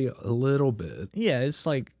strawberry a little bit. Yeah, it's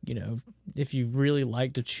like, you know, if you really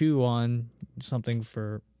like to chew on something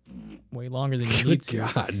for way longer than you need to.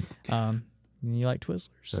 God. You like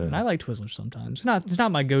Twizzlers. And I like Twizzlers sometimes. It's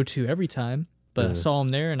not my go-to every time, but I saw them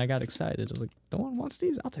there and I got excited. I was like, no one wants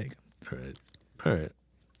these? I'll take them. All right.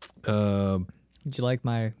 Did you like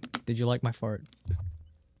my fart?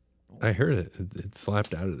 I heard it. It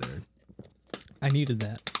slapped out of there. I needed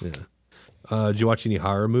that. Yeah. Did you watch any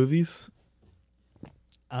horror movies?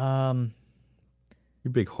 You're a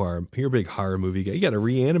big horror movie guy. You got a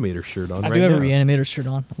Reanimator shirt on. I do have a Reanimator shirt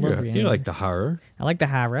on. I love Reanimator. You like the horror? I like the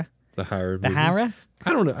horror. The horror. The horror?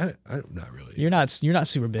 I don't know. I not really. You're not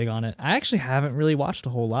super big on it. I actually haven't really watched a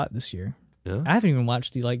whole lot this year. Yeah. I haven't even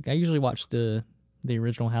watched I usually watch the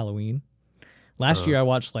original Halloween. Last year I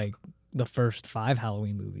watched like the first 5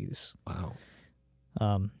 Halloween movies. Wow.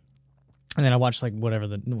 And then I watched like what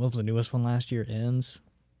was the newest one last year? Ends.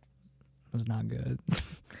 It was not good.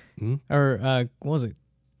 Or what was it?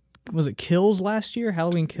 Was it Kills last year?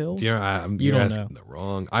 Halloween Kills? Yeah, you're asking the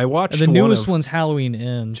wrong. I watched the newest one's Halloween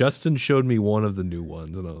Ends. Justin showed me one of the new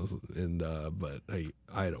ones, but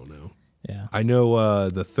I don't know. Yeah, I know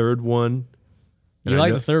the third one. You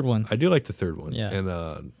like the third one? I do like the third one. Yeah, and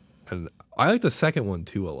I like the second one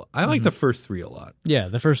too a lot. I like the first 3 a lot. Yeah,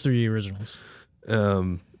 the first 3 originals.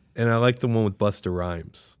 And I like the one with Busta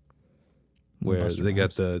Rhymes, where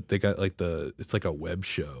it's like a web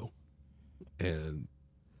show, and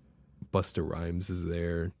Busta Rhymes is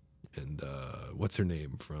there, and what's her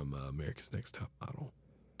name from America's Next Top Model?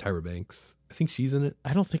 Tyra Banks. I think she's in it.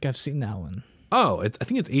 I don't think I've seen that one. Oh, I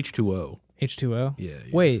think it's H2O. H2O? Yeah.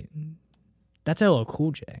 Wait, that's LL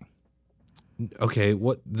Cool J. Okay,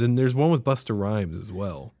 then there's one with Busta Rhymes as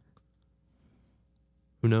well.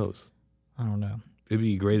 Who knows? I don't know. It'd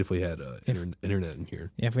be great if we had internet in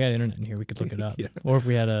here. Yeah, if we had internet in here, we could look it up. Yeah. Or if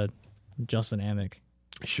we had a Justin Amick.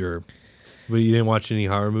 Sure. But you didn't watch any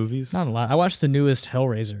horror movies? Not a lot. I watched the newest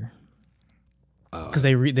Hellraiser because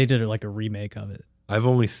they did like a remake of it. I've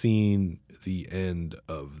only seen the end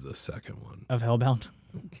of the second one of Hellbound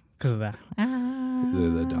because of that.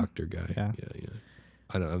 The doctor guy. Yeah.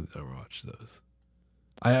 I've never watched those.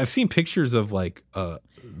 I've seen pictures of like the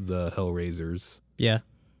Hellraisers. Yeah.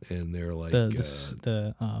 And they're like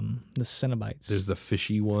the Cenobites. There's the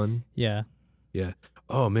fishy one. Yeah. Yeah.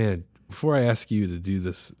 Oh man. Before I ask you to do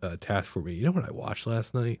this task for me, you know what I watched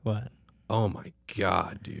last night? What? Oh my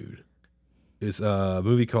God, dude. is a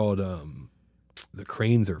movie called The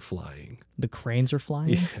Cranes Are Flying. The Cranes Are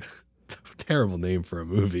Flying? Yeah. Terrible name for a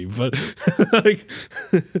movie, but like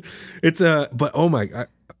it's but oh my god,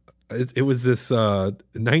 it was this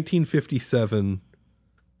 1957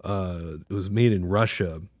 it was made in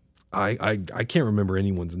Russia. I can't remember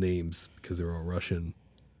anyone's names because they're all Russian,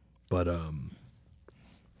 but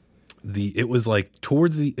it was like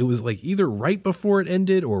it was like either right before it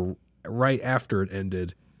ended or right after it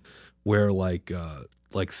ended, where like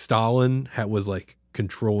Stalin was like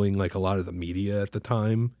controlling like a lot of the media at the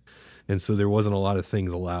time. And so there wasn't a lot of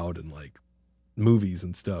things allowed in like movies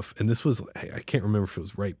and stuff. And this was, I can't remember if it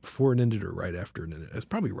was right before it ended or right after it ended. It was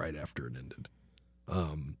probably right after it ended.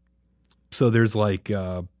 So there's like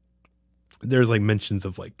mentions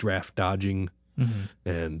of like draft dodging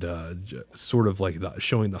and sort of like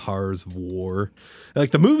showing the horrors of war.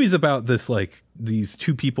 Like the movie's about this, like these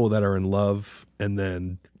two people that are in love and they're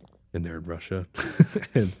in Russia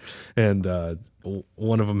and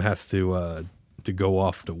one of them has to go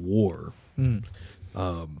off to war. And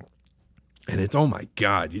it's, oh my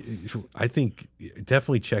God, I think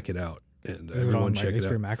definitely check it out. And Is everyone it on check like it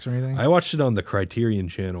HBO out. Max or anything? I watched it on the Criterion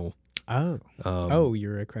channel. Oh,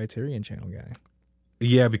 you're a Criterion channel guy.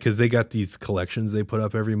 Yeah, because they got these collections they put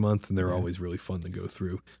up every month and they're always really fun to go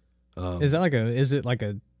through. Is it like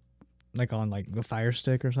on like the Fire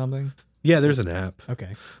Stick or something? Yeah, there's an app.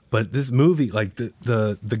 Okay. But this movie, like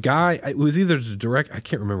the guy, it was either the director, I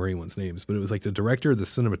can't remember anyone's names, but it was like the director, the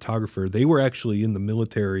cinematographer. They were actually in the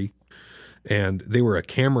military and they were a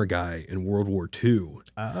camera guy in World War II.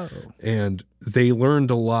 Oh. And they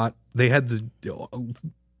learned a lot. They had to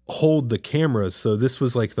hold the cameras. So this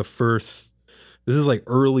was like this is like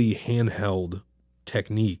early handheld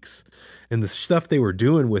techniques. And the stuff they were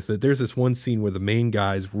doing with it, there's this one scene where the main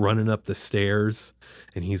guy's running up the stairs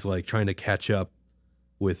and he's like trying to catch up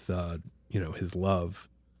with his love.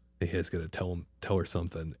 He's gonna tell her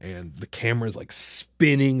something, and the camera's like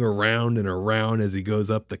spinning around and around as he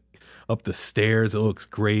goes up the stairs. It looks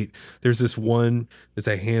great. There's this one that's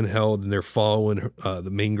a handheld and they're following her,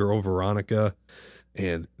 the main girl Veronica,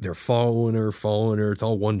 and they're following her. It's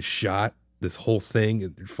all one shot, this whole thing,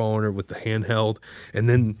 and they're following her with the handheld. And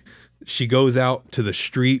then she goes out to the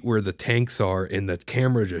street where the tanks are and the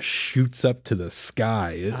camera just shoots up to the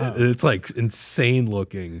sky. It's like insane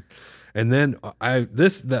looking. And then I'm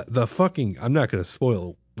not going to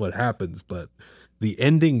spoil what happens, but the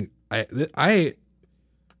ending, I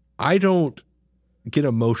don't get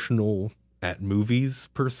emotional at movies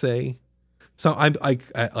per se. So I'm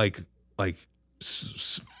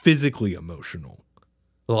physically emotional.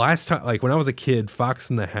 The last time, like when I was a kid, Fox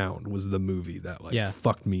and the Hound was the movie that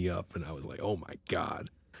fucked me up, and I was like, oh my God.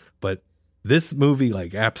 But this movie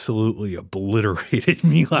like absolutely obliterated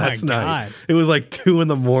me last night. It was like 2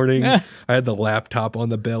 a.m. I had the laptop on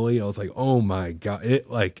the belly. I was like, oh my God. The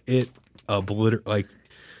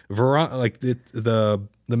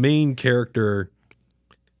main character,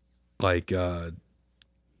 like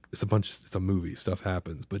it's a movie, stuff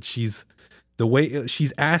happens, but the way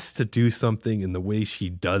she's asked to do something and the way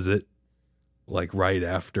she does it, like right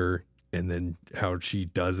after, and then how she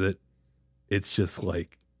does it, it's just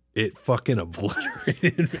like, it fucking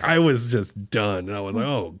obliterated. I was just done. And I was like,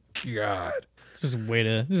 oh God. Just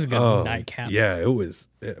this is a good nightcap. Yeah, it was.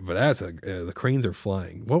 But the Cranes Are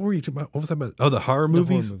Flying. What were you talking about? What was that about? Oh, the horror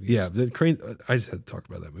movies? Yeah, the Cranes. I just had to talk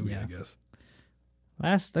about that movie, I guess.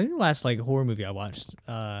 I think the last like horror movie I watched,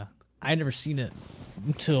 I had never seen it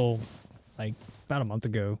until like about a month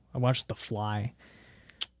ago. I watched The Fly.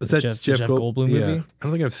 Is that Jeff Goldblum movie? Yeah. I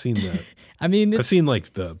don't think I've seen that. I mean, I've seen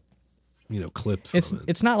like the clips.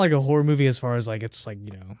 It's not like a horror movie as far as like it's like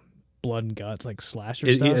blood and guts like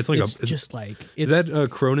slasher stuff. Yeah, it's like is that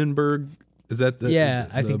Cronenberg? Is that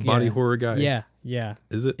the body horror guy? Yeah.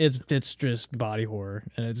 Is it? It's just body horror,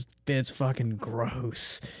 and it's fucking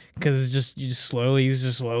gross because he just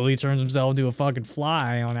slowly turns himself into a fucking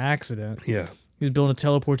fly on accident. Yeah. He's building a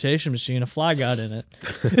teleportation machine. A fly got in it.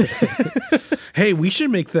 Hey, we should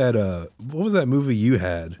make that. What was that movie you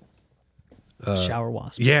had? Shower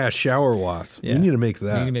wasps. Yeah, shower wasp. Yeah. We need to make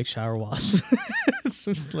that. We need to make shower wasps. It's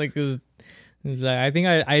just like I think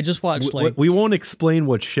I just watched we won't explain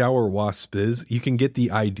what shower wasp is. You can get the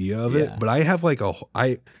idea of it, but I have like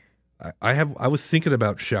I was thinking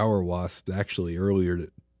about shower wasps actually earlier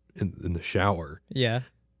in the shower. Yeah.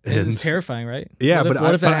 And it's terrifying, right? Yeah,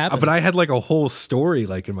 what if that happened? But I had like a whole story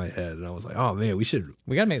like in my head, and I was like, oh man, we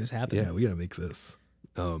gotta make this happen. Yeah, we gotta make this.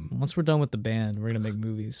 Once we're done with the band, we're gonna make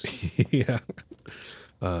movies. Yeah.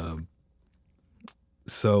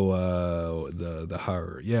 So the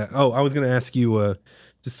horror. Yeah. Oh, I was gonna ask you.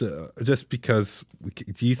 Just because.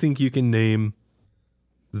 Do you think you can name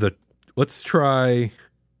the? Let's try.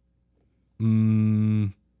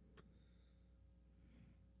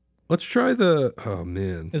 Let's try the. Oh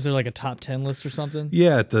man. Is there like a top 10 list or something?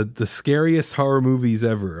 Yeah, the scariest horror movies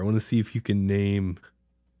ever. I want to see if you can name.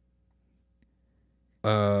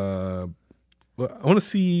 Well, I want to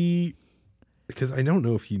see because I don't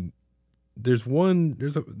know if you. There's one.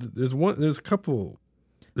 There's a couple.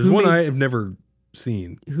 There's one I have never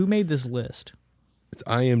seen. Who made this list? It's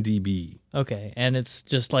IMDb. Okay, and it's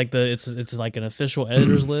just like it's like an official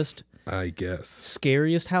editor's list. I guess.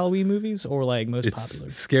 Scariest Halloween movies or like most popular?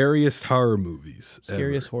 Scariest horror movies.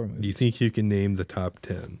 Scariest horror movies. Do you think you can name the top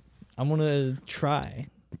 10? I'm gonna try.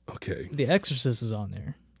 Okay. The Exorcist is on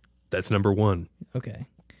there. That's number 1. Okay.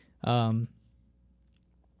 I'd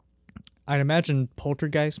imagine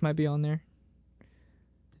Poltergeist might be on there.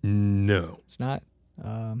 No. It's not.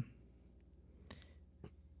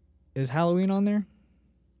 Is Halloween on there?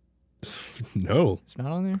 No. It's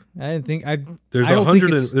not on there. I didn't think I. There's I don't think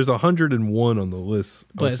 100. it's, There's 101 on the list.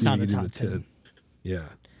 but it's not the top 10. Yeah.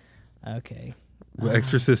 Okay. The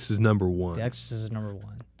Exorcist is number 1. The Exorcist is number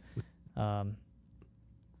 1.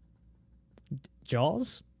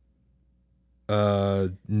 Jaws?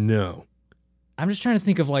 No. I'm just trying to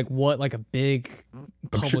think of like what like a big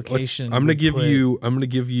publication. I'm gonna give you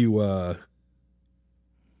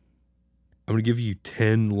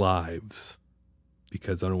 10 lives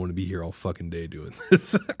because I don't want to be here all fucking day doing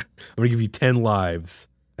this. I'm gonna give you 10 lives,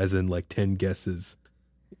 as in like 10 guesses,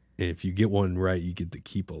 and if you get one right, you get to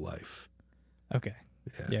keep a life. Okay.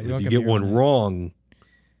 Yeah. And if you get one wrong,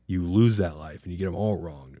 you lose that life, and you get them all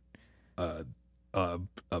wrong. A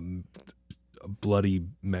bloody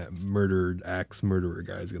axe murderer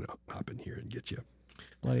guy is gonna hop in here and get you.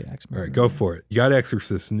 Bloody axe murderer. All right, go for it. You got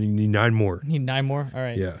Exorcist, and you need 9 more. Need 9 more. All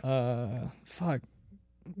right. Yeah. Fuck.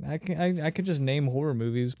 I could just name horror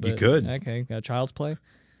movies, but you could. Okay. Got Child's Play.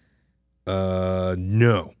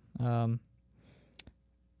 No. Why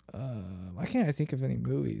can't I think of any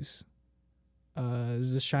movies?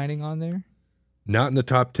 Is The Shining on there? Not in the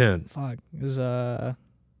top 10. Fuck. Is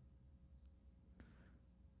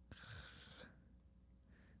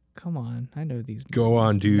Come on, I know these movies. Go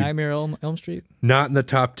on, dude. Nightmare on Elm Street? Not in the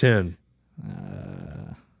top 10.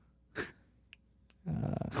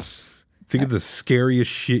 Think of the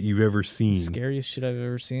scariest shit you've ever seen. Scariest shit I've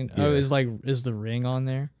ever seen. Yeah. Oh, is The Ring on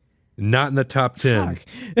there? Not in the top 10.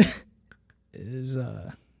 Fuck. Is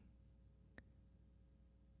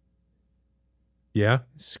Yeah?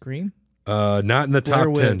 Scream? Not in the Blair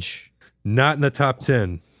top 10. Witch. Not in the top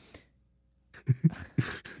 10.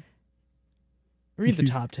 Read the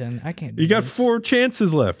top 10. I can't do You got this. 4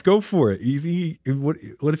 chances left. Go for it.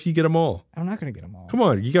 What if you get them all? I'm not going to get them all. Come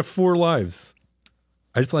on, you got 4 lives.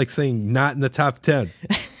 I just like saying not in the top 10.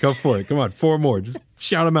 Go for it. Come on, 4 more. Just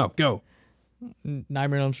shout them out. Go.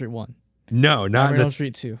 Nightmare on Elm Street 1. No, not Nightmare in on Elm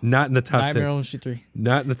Street 2. Not in the top 10. Nightmare on Elm Street 3.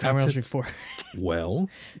 Not in the top Nightmare on 10. Elm Street 4. Well,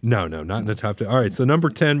 no, not in the top 10. All right, so number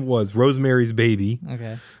 10 was Rosemary's Baby.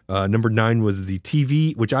 Okay. Number 9 was the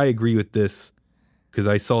TV, which I agree with this because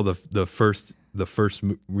I saw the first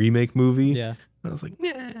remake movie. Yeah. I was like,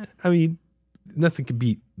 nah. I mean, nothing could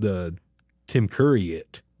beat the Tim Curry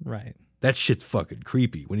It. Right. That shit's fucking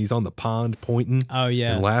creepy when he's on the pond pointing. Oh,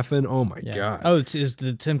 yeah. And laughing. Oh my Yeah. god. Oh, is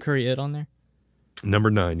the Tim Curry It on there?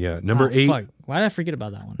 Number 9, yeah. Number 8. Fuck. Why did I forget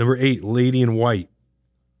about that one? Number 8, Lady in White.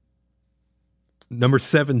 Number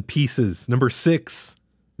 7, Pieces. Number 6,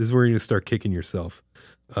 this is where you're gonna start kicking yourself.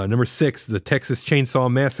 Number 6, The Texas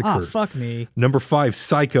Chainsaw Massacre. Ah, fuck me. Number 5,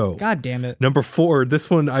 Psycho. God damn it. Number 4,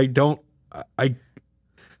 this one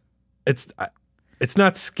it's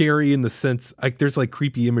not scary in the sense like there's like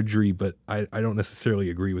creepy imagery, but I don't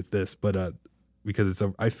necessarily agree with this, but because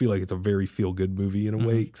I feel like it's a very feel good movie in a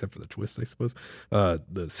way, except for the twist, I suppose.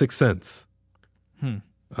 The Sixth Sense.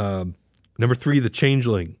 Number 3, The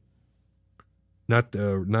Changeling. Not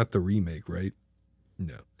the remake, right?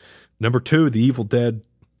 No. Number 2, The Evil Dead.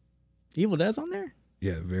 Evil Dead's on there?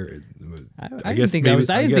 Yeah, very. I didn't think of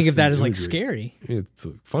that as like imagery. scary. It's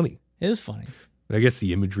funny. It is funny. I guess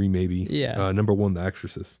the imagery maybe. Yeah. Number 1, The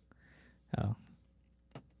Exorcist. Oh.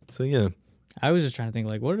 So yeah. I was just trying to think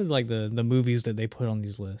like what are like the movies that they put on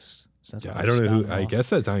these lists? So that's why I don't know who. spouting I off. guess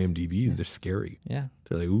that's IMDb. Yeah. They're scary. Yeah.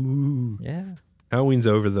 They're like, ooh. Yeah. Halloween's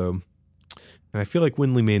over though. And I feel like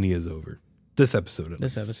WindleyMania is over. This episode.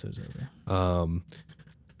 This least. episode's over.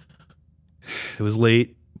 It was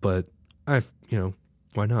late, but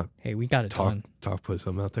why not? Hey, we got it done. Put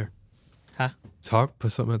something out there. Huh?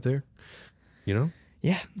 Put something out there. Yeah.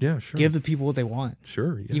 Yeah, sure. Give the people what they want.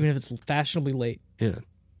 Sure. Yeah. Even if it's fashionably late. Yeah.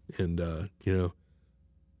 And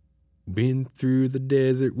Been through the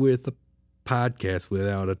desert with a podcast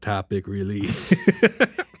without a topic, really.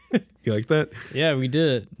 You like that? Yeah, we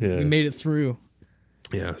did it. Yeah. We made it through.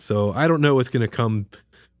 Yeah, so I don't know what's coming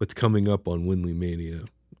up on WindleyMania.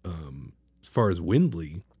 As far as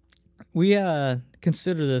Windley, We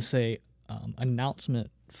consider this a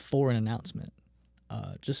announcement for an announcement.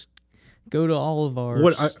 Just go to all of our.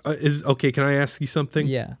 okay? Can I ask you something?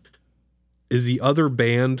 Yeah. Is the other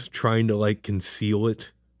band trying to like conceal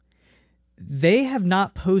it? They have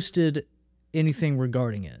not posted anything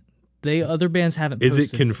regarding it. Other bands haven't posted.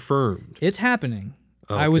 Is it confirmed? It's happening.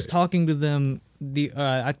 Okay. I was talking to them.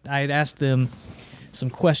 I had asked them some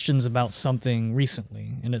questions about something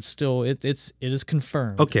recently, and it is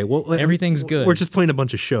confirmed. Okay, well, everything's good. We're just playing a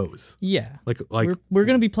bunch of shows. Yeah, like we're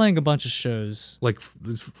going to be playing a bunch of shows. Like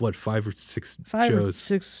what, 5 or 6 shows? 5 or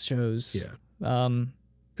 6 shows. Yeah.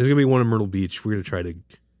 There's gonna be one in Myrtle Beach. We're gonna try to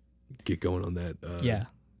get going on that.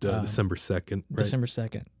 December 2nd. Right? December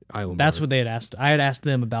 2nd. Island. That's what they had asked. I had asked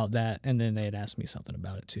them about that, and then they had asked me something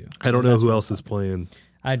about it too. I don't know who else is playing.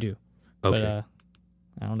 I do. Okay. But,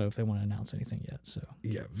 I don't know if they want to announce anything yet. So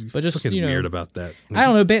yeah, but just weird about that. I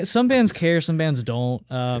don't know. Some bands care, some bands don't.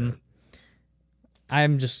 I'm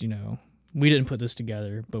just we didn't put this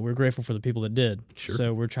together, but we're grateful for the people that did. Sure.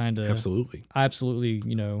 So we're trying to absolutely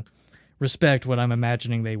respect what I'm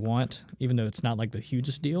imagining they want, even though it's not like the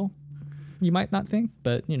hugest deal. You might not think,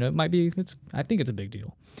 but it might be. I think it's a big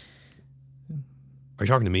deal. Are you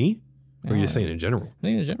talking to me, or are you just saying in general? I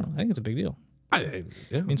think in general, I think it's a big deal. Yeah.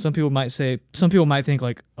 I mean, some people might think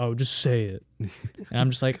like, "Oh, just say it," and I'm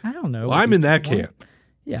just like, I don't know. Well, I'm in that camp.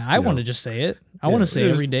 Yeah, I want to just say it. I want to say it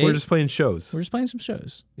every day. We're just playing shows. We're just playing some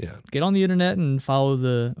shows. Yeah. Get on the internet and follow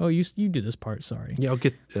the. Oh, you do this part. Sorry. Yeah, I'll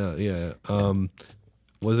get. Yeah.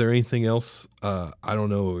 Was there anything else? I don't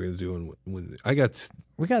know what we're gonna do. When I got.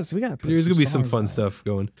 We got. There's gonna be some fun stuff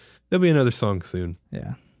going. There'll be another song soon.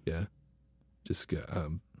 Yeah. Yeah. Just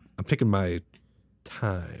I'm taking my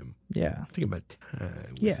time. Yeah. I'm taking my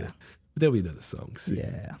time. Yeah. With it. But there'll be another song soon.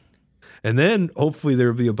 Yeah. And then hopefully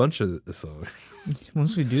there'll be a bunch of songs.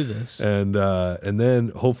 Once we do this. And then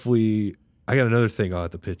hopefully I got another thing I'll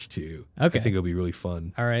have to pitch to you. Okay. I think it'll be really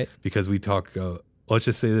fun. All right. Because we talk. Let's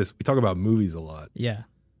just say this: we talk about movies a lot. Yeah.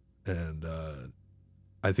 And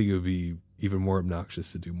I think it would be even more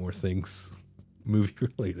obnoxious to do more things movie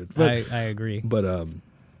related. But, I agree. But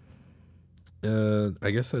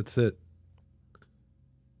I guess that's it.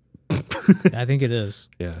 I think it is.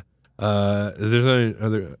 Yeah. Is there any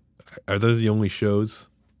other? Are those the only shows?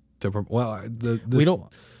 We don't.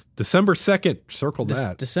 December 2nd. Circle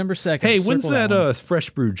that. December 2nd. Hey, when's that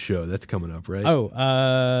Fresh Brewed show? That's coming up, right?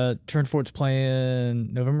 Oh, Turn Fort's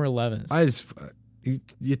playing November 11th.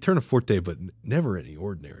 You turn a Forte, but never any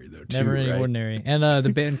ordinary though. Never any ordinary. And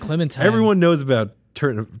the band Clementine. Everyone knows about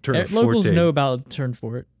Turn Forte. Locals know about Turn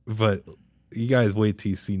Fort, but you guys wait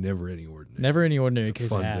till you see Never Any Ordinary. Never Any Ordinary.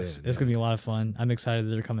 Case ass. Band, it's gonna be a lot of fun. I'm excited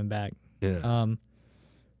that they're coming back. Yeah.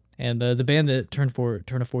 And the band that Turn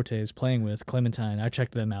Forte is playing with, Clementine, I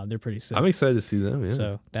checked them out. They're pretty sick. I'm excited to see them. Yeah.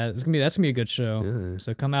 So that's gonna be a good show. Yeah.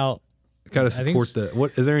 So come out. Gotta support that.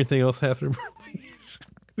 What is there anything else happening?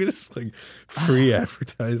 We just like free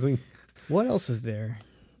advertising. What else is there?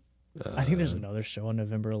 I think there's another show on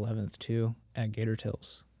November 11th too at Gator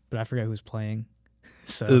Tills, but I forgot who's playing.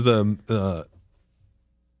 So is that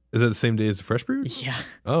the same day as the Fresh Brew? Yeah.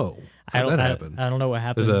 Oh, how did that happen? I don't know what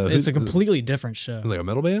happened. It's a completely different show. Like a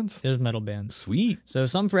metal bands? There's metal bands. Sweet. So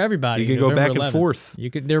something for everybody. You can go back and forth. You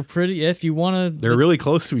could. They're pretty. If you want to. They're really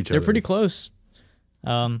close to each other. They're pretty close.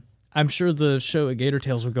 I'm sure the show at Gator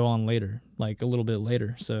Tales will go on later, like a little bit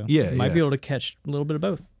later. So you might be able to catch a little bit of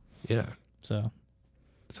both. Yeah. So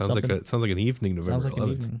sounds like an evening. November 11th. Sounds like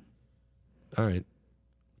an evening. All right.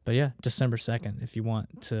 But yeah, December 2nd, if you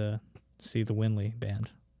want to see the Windley band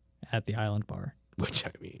at the Island Bar. Which,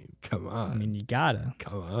 I mean, come on. I mean, you gotta.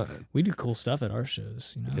 Come on. We do cool stuff at our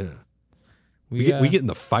shows, Yeah. We get in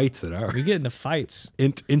the fights at our. We get in the fights.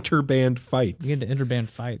 Interband fights. We get into interband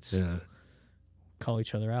fights. Yeah. Call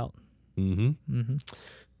each other out. Mm-hmm. Mm-hmm.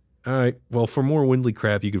 All right. Well, for more Windley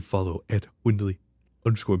crap, you can follow at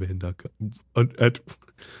Windley_band.com.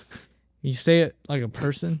 You say it like a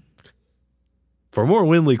person? For more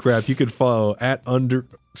Windley crap, you can follow at _.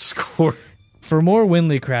 For more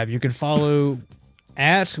Windley crap, you can follow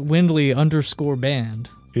at Windley_band.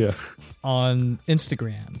 Yeah. On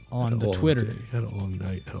Instagram, on the Twitter. Day. Had a long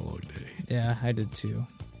night. Had a long day. Yeah, I did too.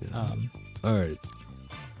 Yeah. All right.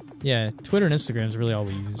 Yeah, Twitter and Instagram is really all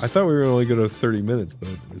we use. I thought we were only going to go 30 minutes, but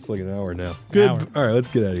it's like an hour now. Good. All right, let's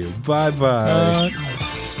get out of here. Bye-bye.